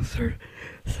girls are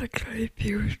sexually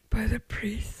abused by the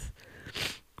priests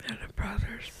and the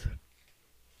brothers.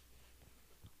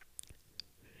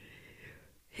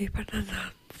 Even the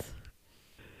nuns.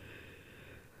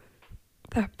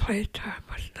 That playtime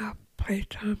was not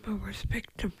playtime, it was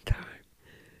victim time.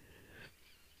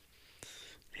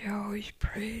 They always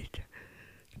prayed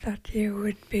that you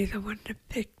would be the one to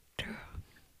pick to.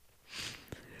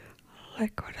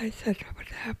 Like what I said would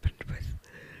happen with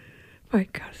my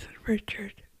cousin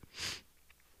Richard.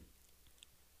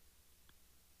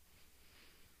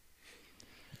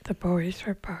 The boys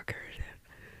were buggered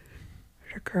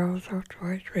and the girls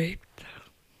outright raped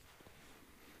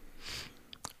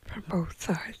from both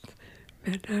sides,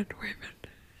 men and women.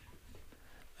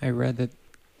 I read that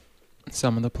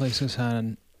some of the places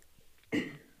had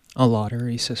a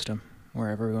lottery system where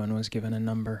everyone was given a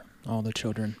number, all the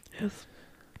children. Yes.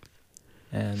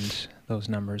 And those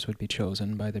numbers would be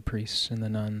chosen by the priests and the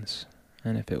nuns.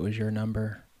 And if it was your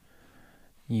number,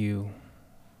 you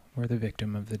were the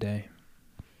victim of the day.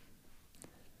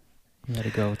 You had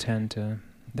to go tend to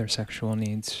their sexual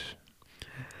needs.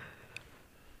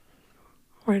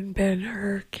 When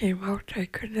Ben-Hur came out, I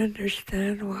couldn't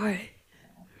understand why.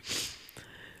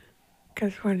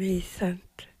 Because when he sent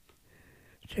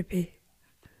to be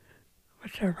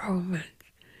with the Romans,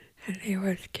 and he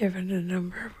was given the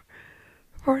number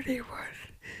 41,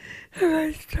 and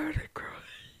I started crying.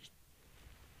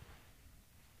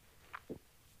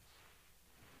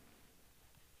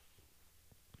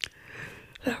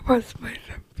 That was my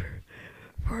number,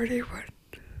 41.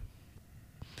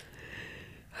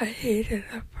 I hated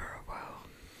it for a while.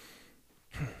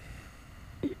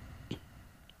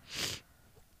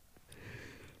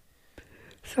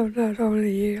 So not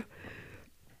only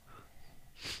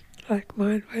like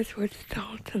mine was with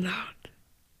Dalton out,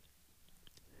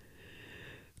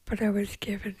 but I was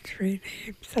given 3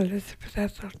 names: Elizabeth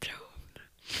Ethel Joan.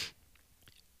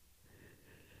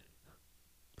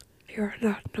 You are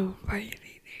not known by any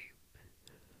name.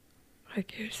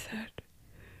 Like you said,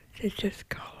 they just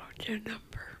call out your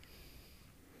number.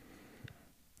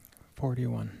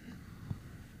 41.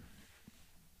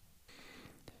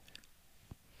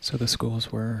 So the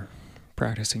schools were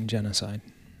practicing genocide.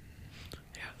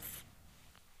 Yes.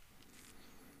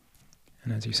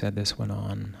 And as you said, this went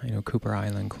on. Cooper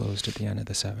Island closed at the end of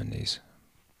the 70s,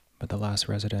 but the last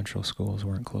residential schools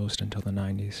weren't closed until the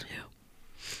 90s. Yeah.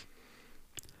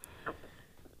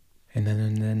 And then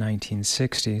in the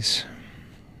 1960s,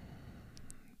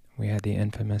 we had the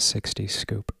infamous 60s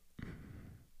scoop.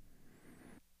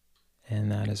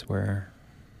 And that is where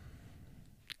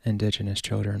Indigenous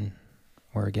children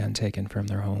were again taken from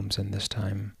their homes and this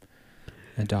time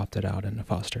adopted out into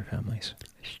foster families.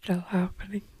 Still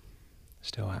happening.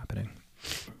 Still happening.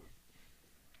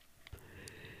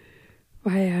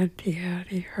 My Auntie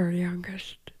Addie, her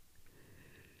youngest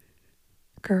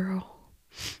grandchild,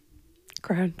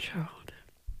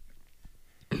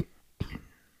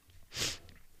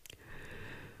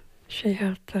 she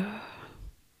had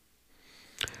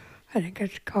I think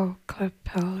it's called cleft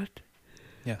palate.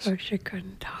 Yes. So she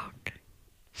couldn't talk.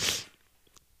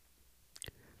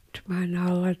 To my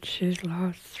knowledge, she's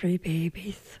lost 3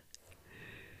 babies.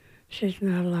 She's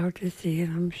not allowed to see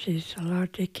them. She's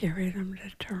allowed to carry them to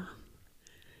term.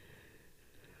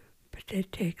 But they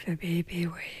take the baby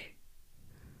away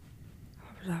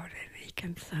without any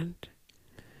consent.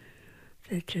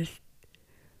 They just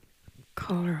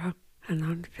call her up an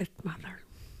unfit mother.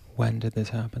 When did this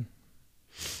happen?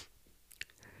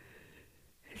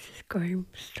 This is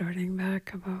starting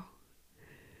back about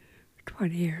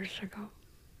 20 years ago.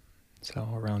 So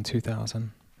around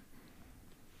 2000,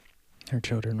 her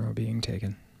children were being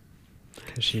taken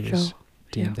because she was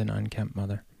deemed an unkempt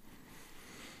mother.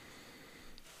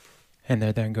 And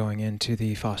they're then going into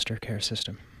the foster care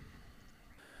system.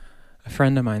 A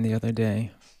friend of mine the other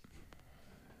day,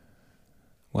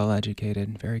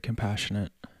 well-educated, very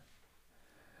compassionate,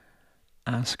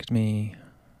 asked me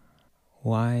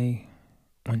why,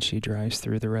 when she drives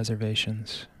through the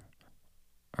reservations,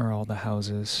 are all the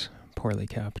houses poorly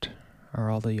kept,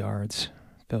 are all the yards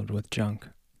filled with junk.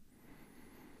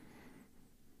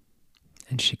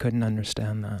 And she couldn't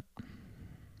understand that.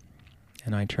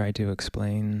 And I tried to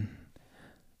explain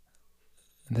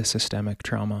the systemic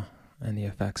trauma and the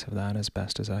effects of that as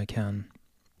best as I can.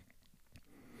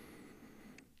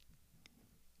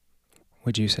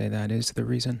 Would you say that is the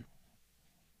reason?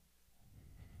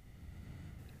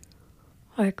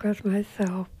 Like with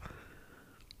myself,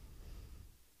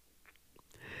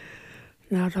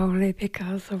 not only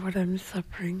because of what I'm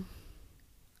suffering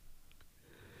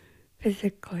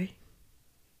physically.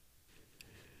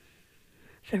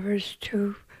 There was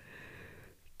two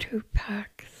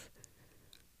packs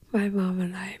my mom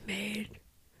and I made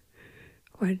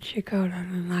when she got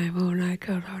on Nanaimo and I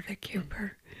got out of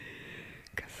Cooper,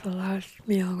 because the last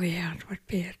meal we had would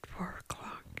be at 4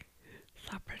 o'clock,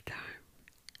 supper time.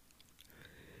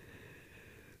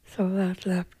 So that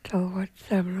left till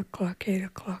 7 o'clock, 8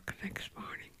 o'clock next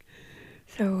morning.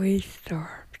 So we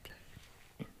starved.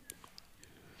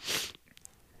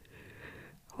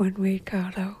 When we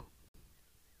got out,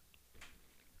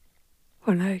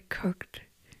 when I cooked,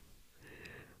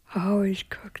 I always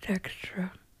cooked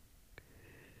extra.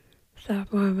 So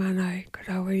Mom and I could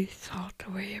always salt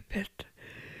away a bit,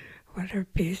 whether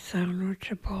it be a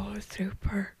sandwich, a bowl of soup,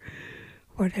 or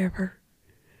whatever.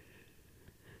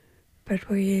 But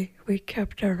we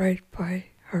kept her right by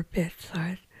our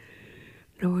bedside,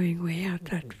 knowing we had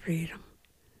that freedom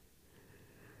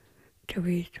to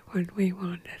eat when we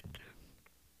wanted.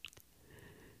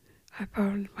 I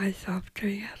found myself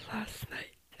doing it last night.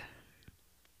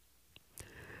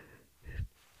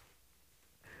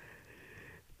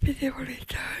 Be the only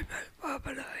time that Mom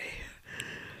and I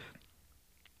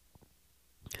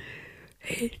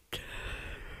ate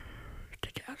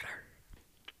together.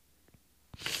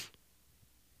 It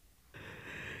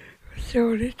was the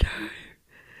only time.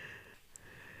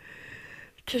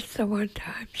 Just the one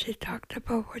time she talked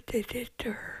about what they did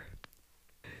to her.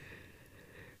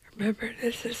 Remember,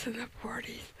 this is in the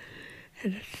 40s,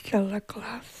 and it's still the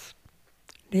glass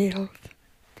needles,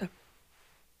 the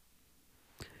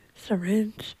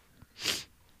syringe.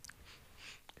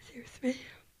 Excuse me.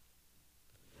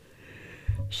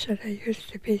 Should I used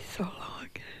to be so long?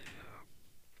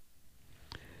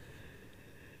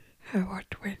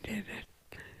 What went in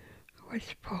it was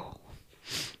full.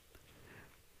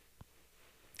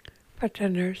 But the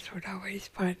nurse would always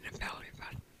find the belly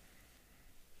button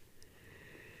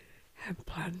and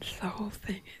plunge the whole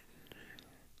thing in.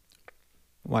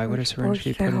 Why would a syringe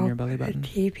be put in your belly button? The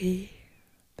TB.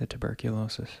 The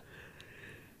tuberculosis.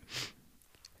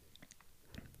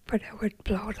 But it would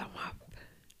blow them up.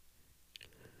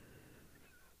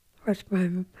 With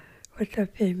the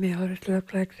female, it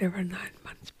looked like they were 9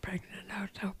 months pregnant.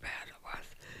 That's how bad it was.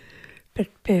 But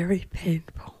very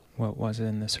painful. What was it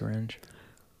in the syringe?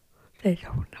 They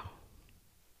don't know.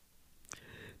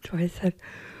 So I said,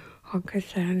 Uncle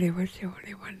Sandy was the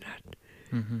only one that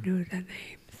knew the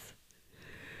names.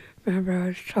 Remember I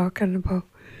was talking about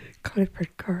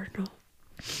Clifford Cardinal.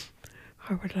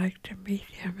 I would like to meet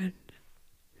him and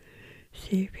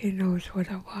see if he knows what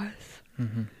it was.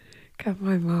 Because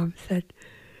my mom said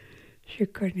she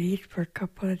couldn't eat for a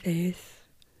couple of days.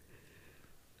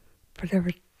 But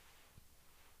every...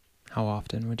 How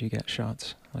often would you get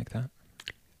shots like that?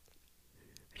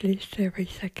 At least every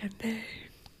second day.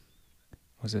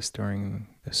 Was this during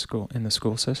in the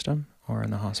school system or in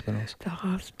the hospitals? The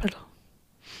hospital.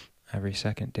 Every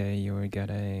second day you would get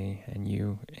and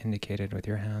you indicated with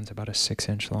your hands, about a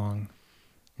 6-inch long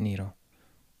needle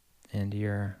into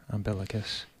your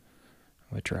umbilicus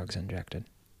with drugs injected.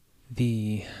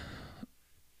 The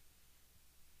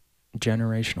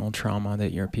generational trauma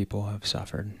that your people have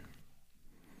suffered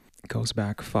goes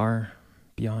back far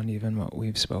beyond even what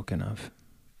we've spoken of.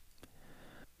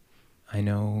 I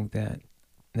know that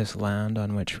this land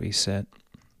on which we sit,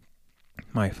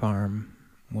 my farm,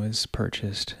 was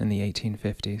purchased in the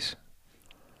 1850s.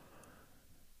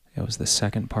 It was the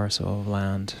second parcel of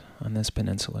land on this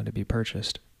peninsula to be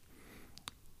purchased.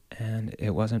 And it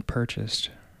wasn't purchased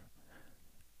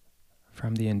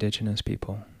from the indigenous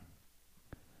people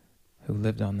who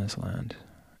lived on this land.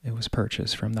 It was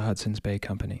purchased from the Hudson's Bay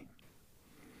Company.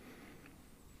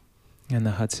 And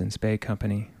the Hudson's Bay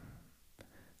Company,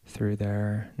 through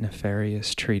their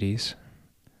nefarious treaties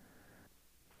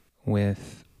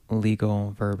with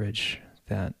legal verbiage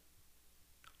that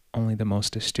only the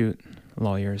most astute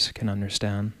lawyers can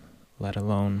understand, let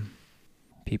alone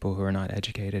people who are not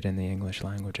educated in the English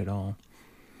language at all.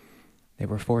 They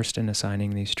were forced into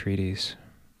signing these treaties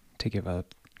to give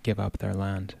up their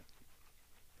land.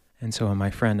 And so when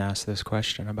my friend asked this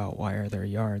question about why are their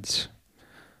yards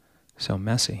so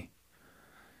messy,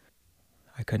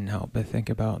 I couldn't help but think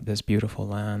about this beautiful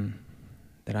land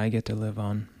that I get to live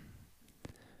on,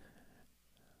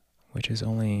 which is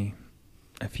only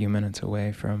a few minutes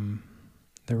away from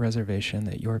the reservation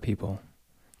that your people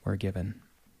were given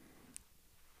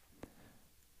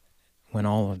when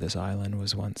all of this island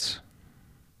was once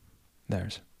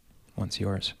theirs, once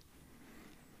yours.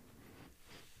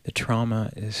 The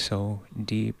trauma is so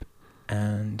deep,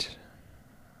 and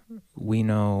we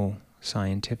know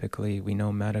scientifically, we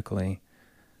know medically,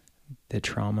 the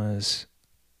trauma is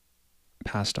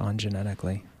passed on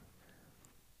genetically.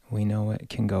 We know it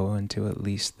can go into at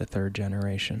least the 3rd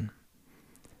generation.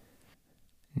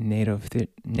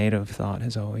 Native thought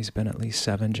has always been at least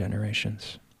 7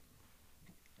 generations.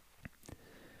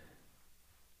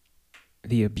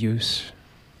 The abuse,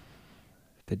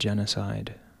 the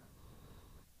genocide,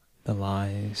 the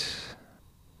lies,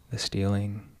 the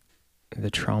stealing,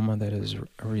 the trauma that is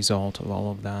a result of all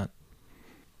of that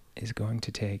is going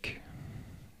to take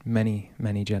many,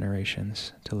 many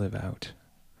generations to live out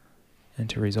and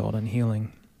to result in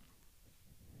healing.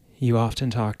 You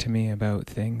often talk to me about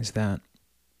things that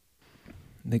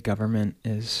the government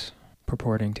is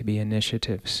purporting to be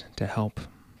initiatives to help,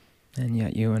 and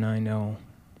yet you and I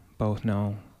both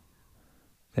know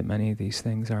that many of these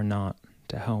things are not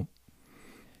to help.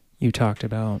 You talked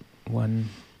about one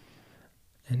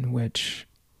in which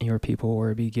your people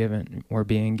were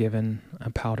being given a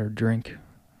powdered drink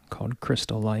called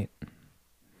Crystal Light,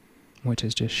 which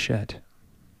is just shit.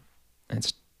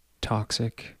 It's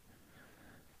toxic,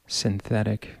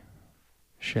 synthetic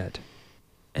shit.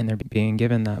 And they're being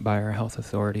given that by our health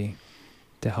authority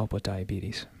to help with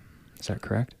diabetes. Is that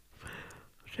correct?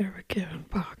 They were given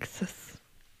boxes.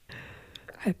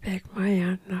 I begged my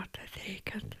aunt not to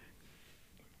take it.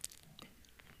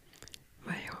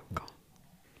 My uncle.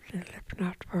 They live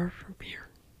not far from here.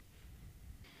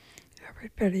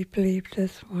 Everybody believed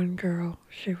this one girl.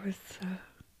 She was,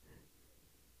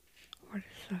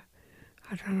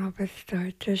 I don't know if it's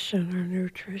dietitian or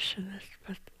nutritionist,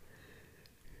 but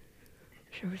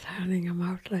she was handing them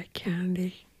out like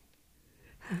candy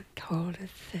and told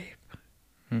it's safe.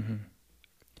 Mm-hmm.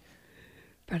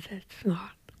 But it's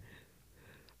not,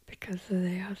 because of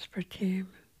the aspartame.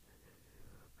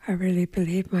 I really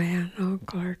believe my aunt and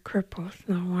uncle are cripples.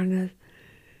 Now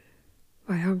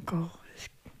my uncle is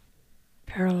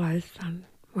paralyzed on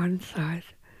one side.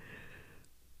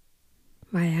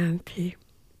 My auntie,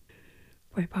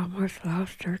 we've almost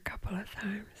lost her a couple of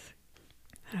times.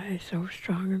 And I so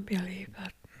strongly believe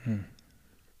that.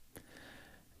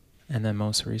 And then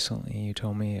most recently you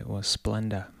told me it was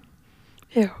Splenda.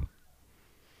 Yeah.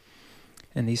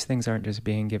 And these things aren't just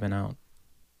being given out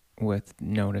with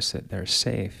notice that they're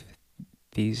safe.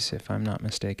 These, if I'm not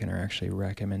mistaken, are actually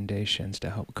recommendations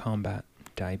to help combat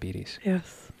diabetes.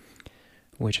 Yes.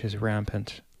 Which is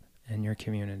rampant in your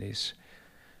communities.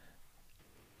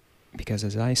 Because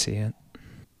as I see it,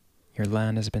 your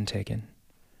land has been taken.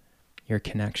 Your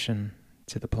connection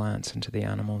to the plants and to the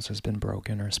animals has been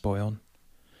broken or spoiled.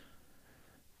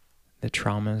 The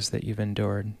traumas that you've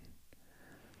endured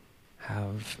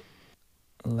have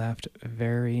left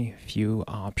very few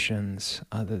options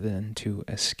other than to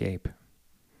escape.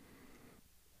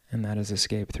 And that is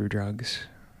escape through drugs,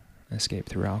 escape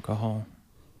through alcohol,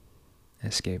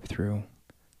 escape through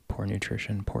poor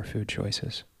nutrition, poor food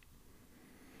choices.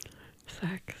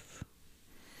 Sex.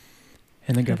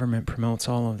 And the government promotes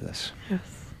all of this.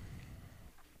 Yes.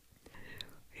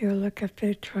 You look if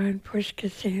they try and push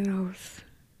casinos.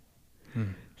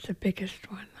 It's the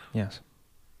biggest one. Yes.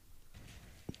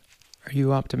 Are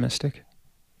you optimistic?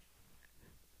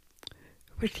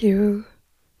 With you,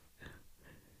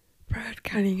 Brad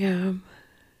Cunningham,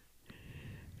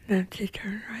 Nancy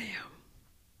Turner, I am.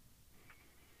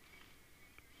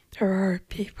 There are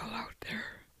people out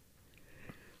there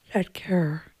that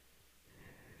care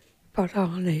about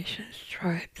all nations,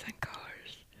 tribes, and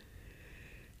colors.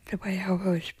 The way I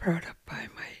was brought up by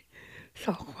my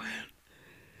Salkwan,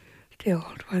 the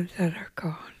old ones that are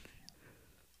gone.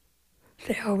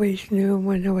 They always knew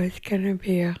when there was going to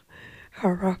be a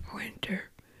rough winter,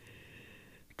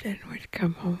 then we'd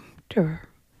come home to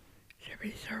the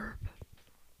reserve.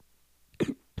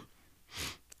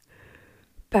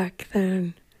 Back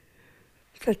then,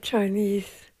 the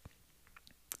Chinese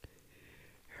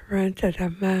rented a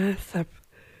massive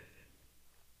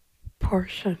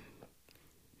portion.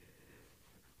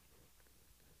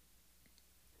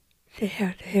 They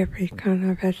had every kind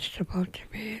of vegetable,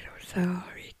 tomatoes,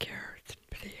 celery, carrots,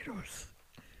 potatoes,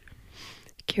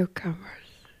 cucumbers.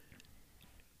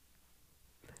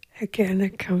 Again,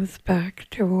 it comes back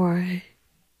to why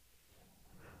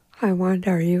I want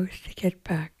our youth to get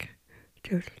back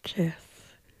to the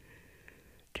chess.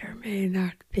 There may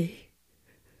not be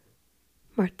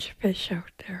much fish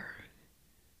out there.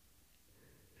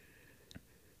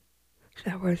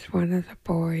 That was one of the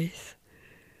boys.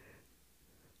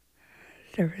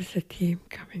 There was a team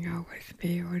coming out with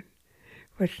me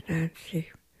with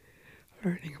Nancy,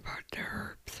 learning about the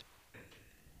herbs.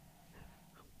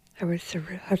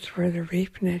 That's where the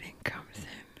reef netting comes in.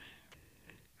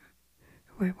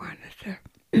 We wanted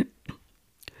to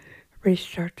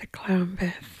restart the clam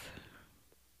beds.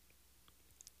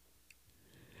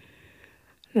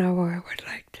 Now I would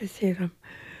like to see them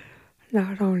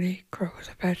not only grow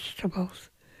the vegetables,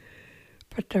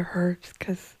 but the herbs,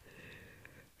 because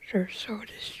they're so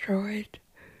destroyed.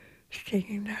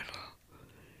 Stinging nettle,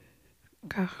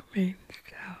 cockmain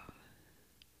cell.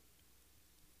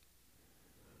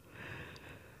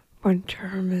 One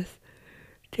term is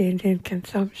the Indian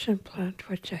consumption plant,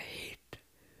 which I hate.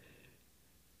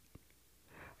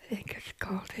 I think it's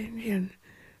called Indian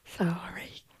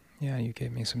celery. Yeah, you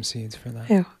gave me some seeds for that.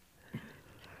 Yeah.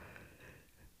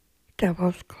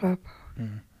 Devil's Club.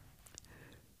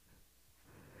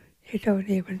 You don't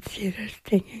even see the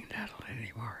stinging nettle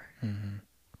anymore.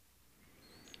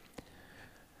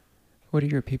 What do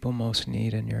your people most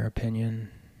need, in your opinion,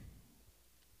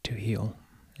 to heal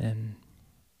and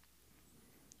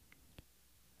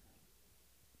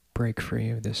break free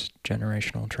of this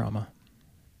generational trauma?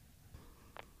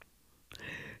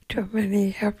 Too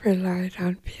many have relied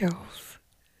on pills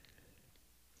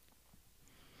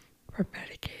for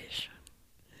medication.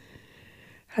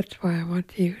 That's why I want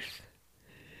the youth,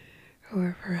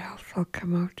 whoever else will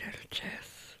come out to the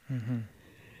chest.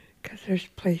 Because there's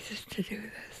places to do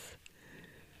this.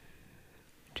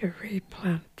 To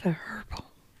replant the herbal,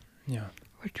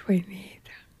 which we need.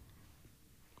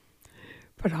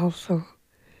 But also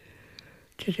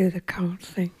to do the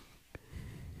counseling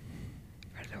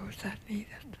for those that need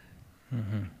it.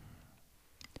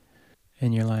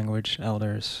 In your language,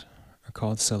 elders are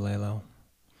called Salelo.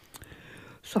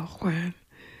 Salkwan,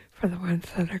 for the ones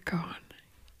that are gone.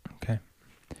 Okay.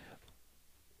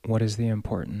 What is the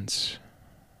importance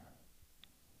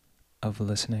of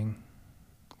listening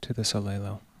to the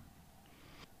Salelo?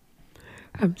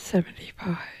 I'm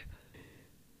 75.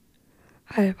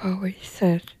 I have always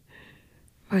said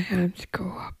my hands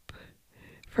go up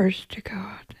first to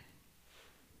God,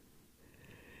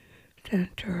 than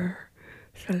to her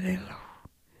Salilo.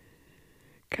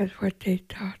 Because what they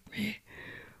taught me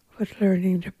was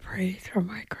learning to pray through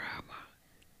my grandma.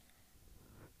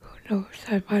 Who knows,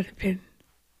 I might have been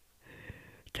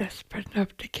desperate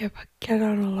enough to get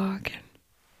on a log and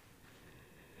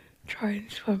try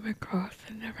and swim across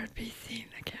and never be seen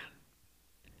again.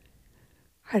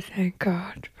 I thank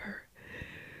God for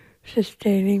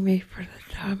sustaining me for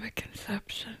the time of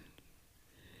conception,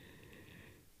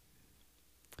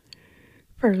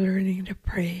 for learning to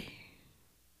pray.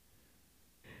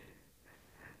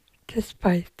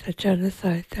 Despite the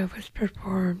genocide that was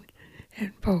performed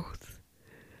in both,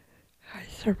 I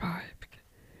survived.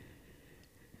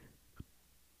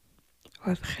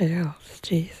 With Chaos,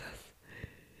 Jesus,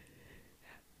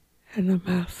 and the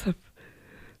massive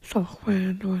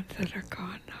Soljuan ones that are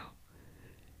gone now.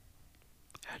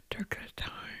 I took the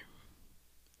time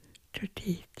to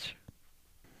teach.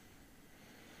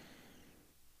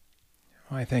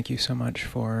 Well, I thank you so much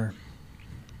for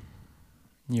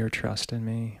your trust in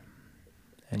me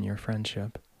and your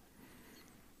friendship.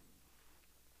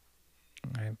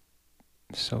 I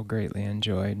so greatly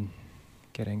enjoyed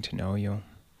getting to know you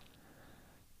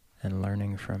and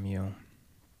learning from you.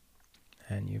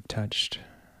 And you've touched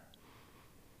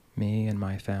me and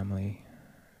my family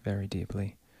very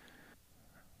deeply.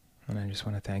 And I just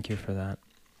want to thank you for that.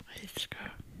 It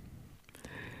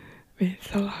means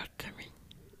a lot to me.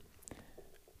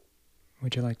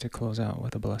 Would you like to close out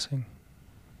with a blessing?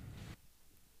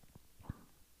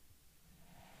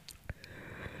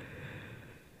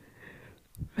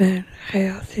 Men,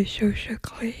 Chaos,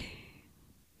 Yeshua,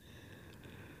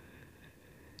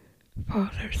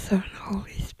 Father, Son,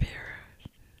 Holy Spirit.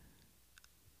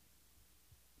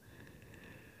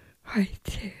 I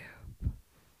tip.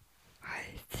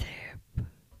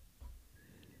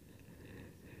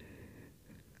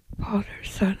 Father,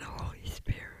 Son, Holy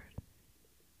Spirit.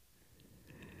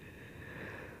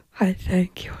 I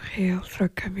thank you, Hail, for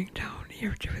coming down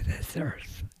here to this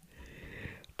earth,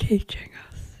 teaching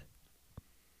us.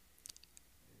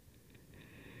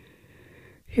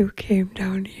 You came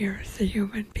down here as a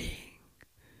human being.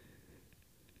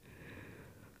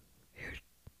 You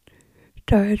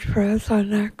died for us on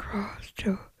that cross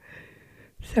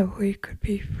so we could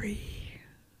be free.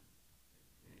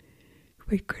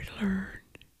 We could learn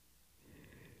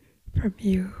from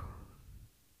you.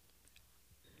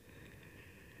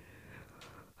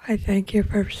 I thank you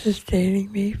for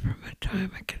sustaining me from a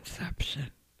time of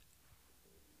conception.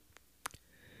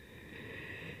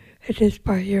 It is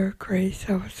by your grace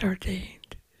I was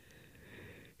ordained,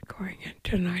 going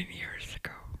into 9 years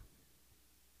ago.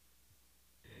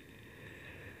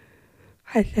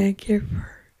 I thank you for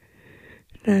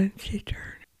Nancy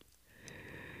Turner,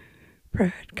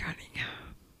 Brad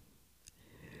Cunningham,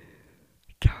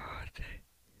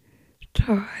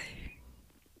 Ty.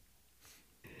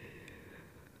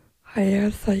 I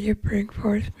ask that you bring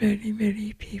forth many,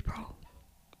 many people.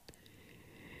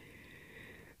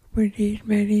 We need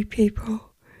many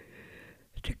people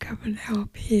to come and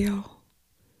help heal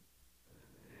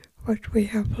what we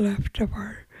have left of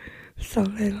our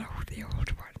Salilo, the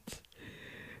old ones.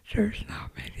 There's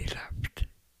not many left.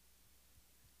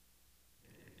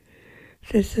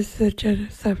 This is the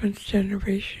 7th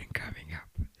generation coming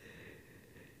up.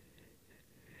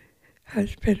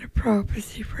 Has been a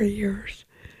prophecy for years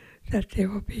that they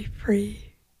will be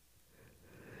free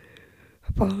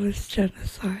of all this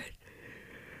genocide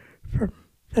from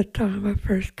the time of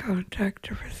first contact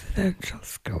to residential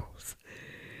schools,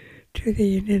 to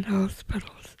the Indian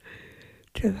hospitals,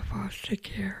 to the foster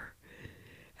care,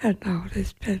 and now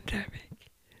this pandemic,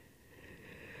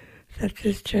 that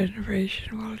this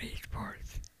generation will lead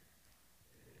forth.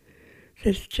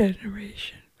 This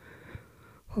generation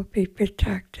will be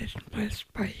protected and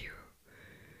blessed by you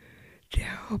to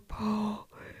help all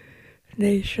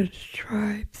nations,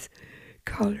 tribes,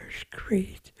 colors,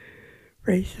 creeds,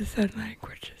 races, and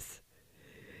languages.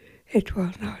 It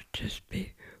will not just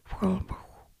be Walmo,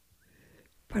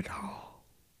 but all.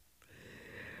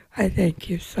 I thank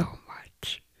you so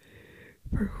much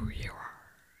for who you are.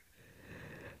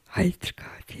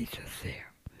 Aitzka, Jesus,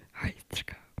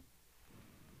 Aitzka.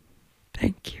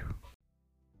 Thank you.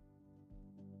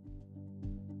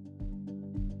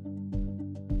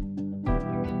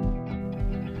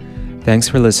 Thanks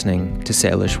for listening to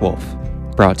Salish Wolf,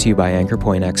 brought to you by Anchor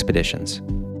Point Expeditions.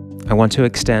 I want to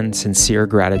extend sincere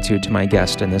gratitude to my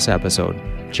guest in this episode,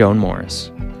 Joan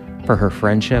Morris, for her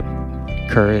friendship,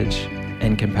 courage,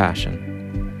 and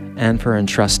compassion, and for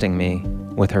entrusting me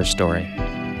with her story.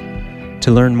 To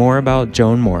learn more about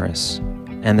Joan Morris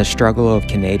and the struggle of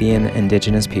Canadian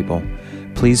Indigenous people,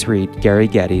 please read Gary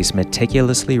Getty's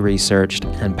meticulously researched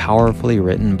and powerfully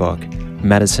written book,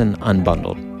 Medicine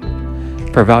Unbundled.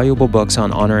 For valuable books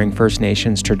on honoring First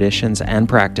Nations traditions and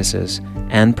practices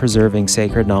and preserving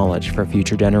sacred knowledge for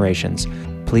future generations,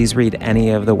 please read any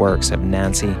of the works of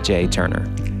Nancy J. Turner,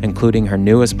 including her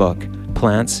newest book,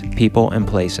 Plants, People, and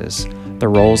Places, The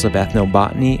Roles of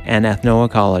Ethnobotany and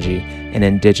Ethnoecology in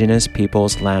Indigenous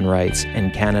Peoples' Land Rights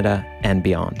in Canada and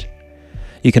Beyond.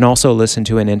 You can also listen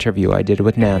to an interview I did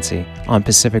with Nancy on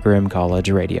Pacific Rim College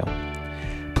Radio.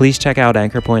 Please check out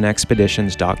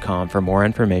anchorpointexpeditions.com for more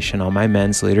information on my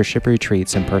men's leadership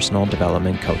retreats and personal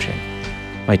development coaching.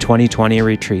 My 2020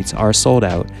 retreats are sold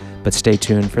out, but stay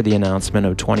tuned for the announcement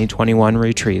of 2021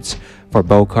 retreats for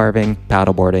bow carving,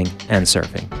 paddleboarding, and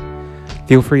surfing.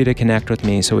 Feel free to connect with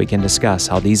me so we can discuss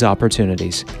how these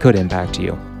opportunities could impact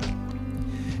you.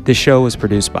 This show was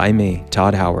produced by me,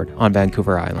 Todd Howard, on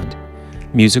Vancouver Island.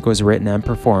 Music was written and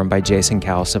performed by Jason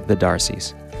Kaus of the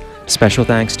Darcys. Special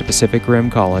thanks to Pacific Rim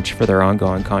College for their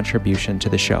ongoing contribution to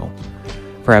the show.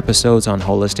 For episodes on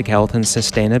holistic health and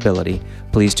sustainability,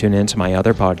 please tune in to my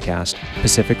other podcast,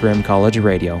 Pacific Rim College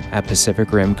Radio, at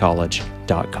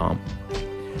pacificrimcollege.com.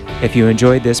 If you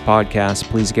enjoyed this podcast,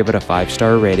 please give it a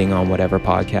 5-star rating on whatever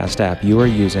podcast app you are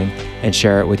using and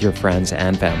share it with your friends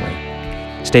and family.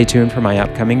 Stay tuned for my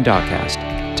upcoming dotcast,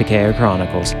 Takea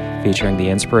Chronicles, featuring the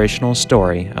inspirational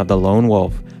story of the lone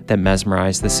wolf that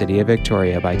mesmerized the city of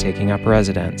Victoria by taking up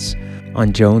residence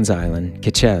on Jones Island,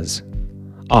 Kitchez,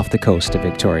 off the coast of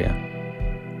Victoria.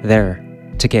 There,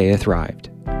 Takea thrived,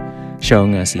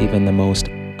 showing us even the most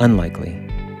unlikely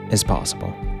is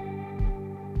possible.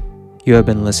 You have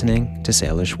been listening to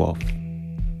Salish Wolf.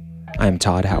 I am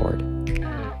Todd Howard,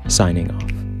 signing off.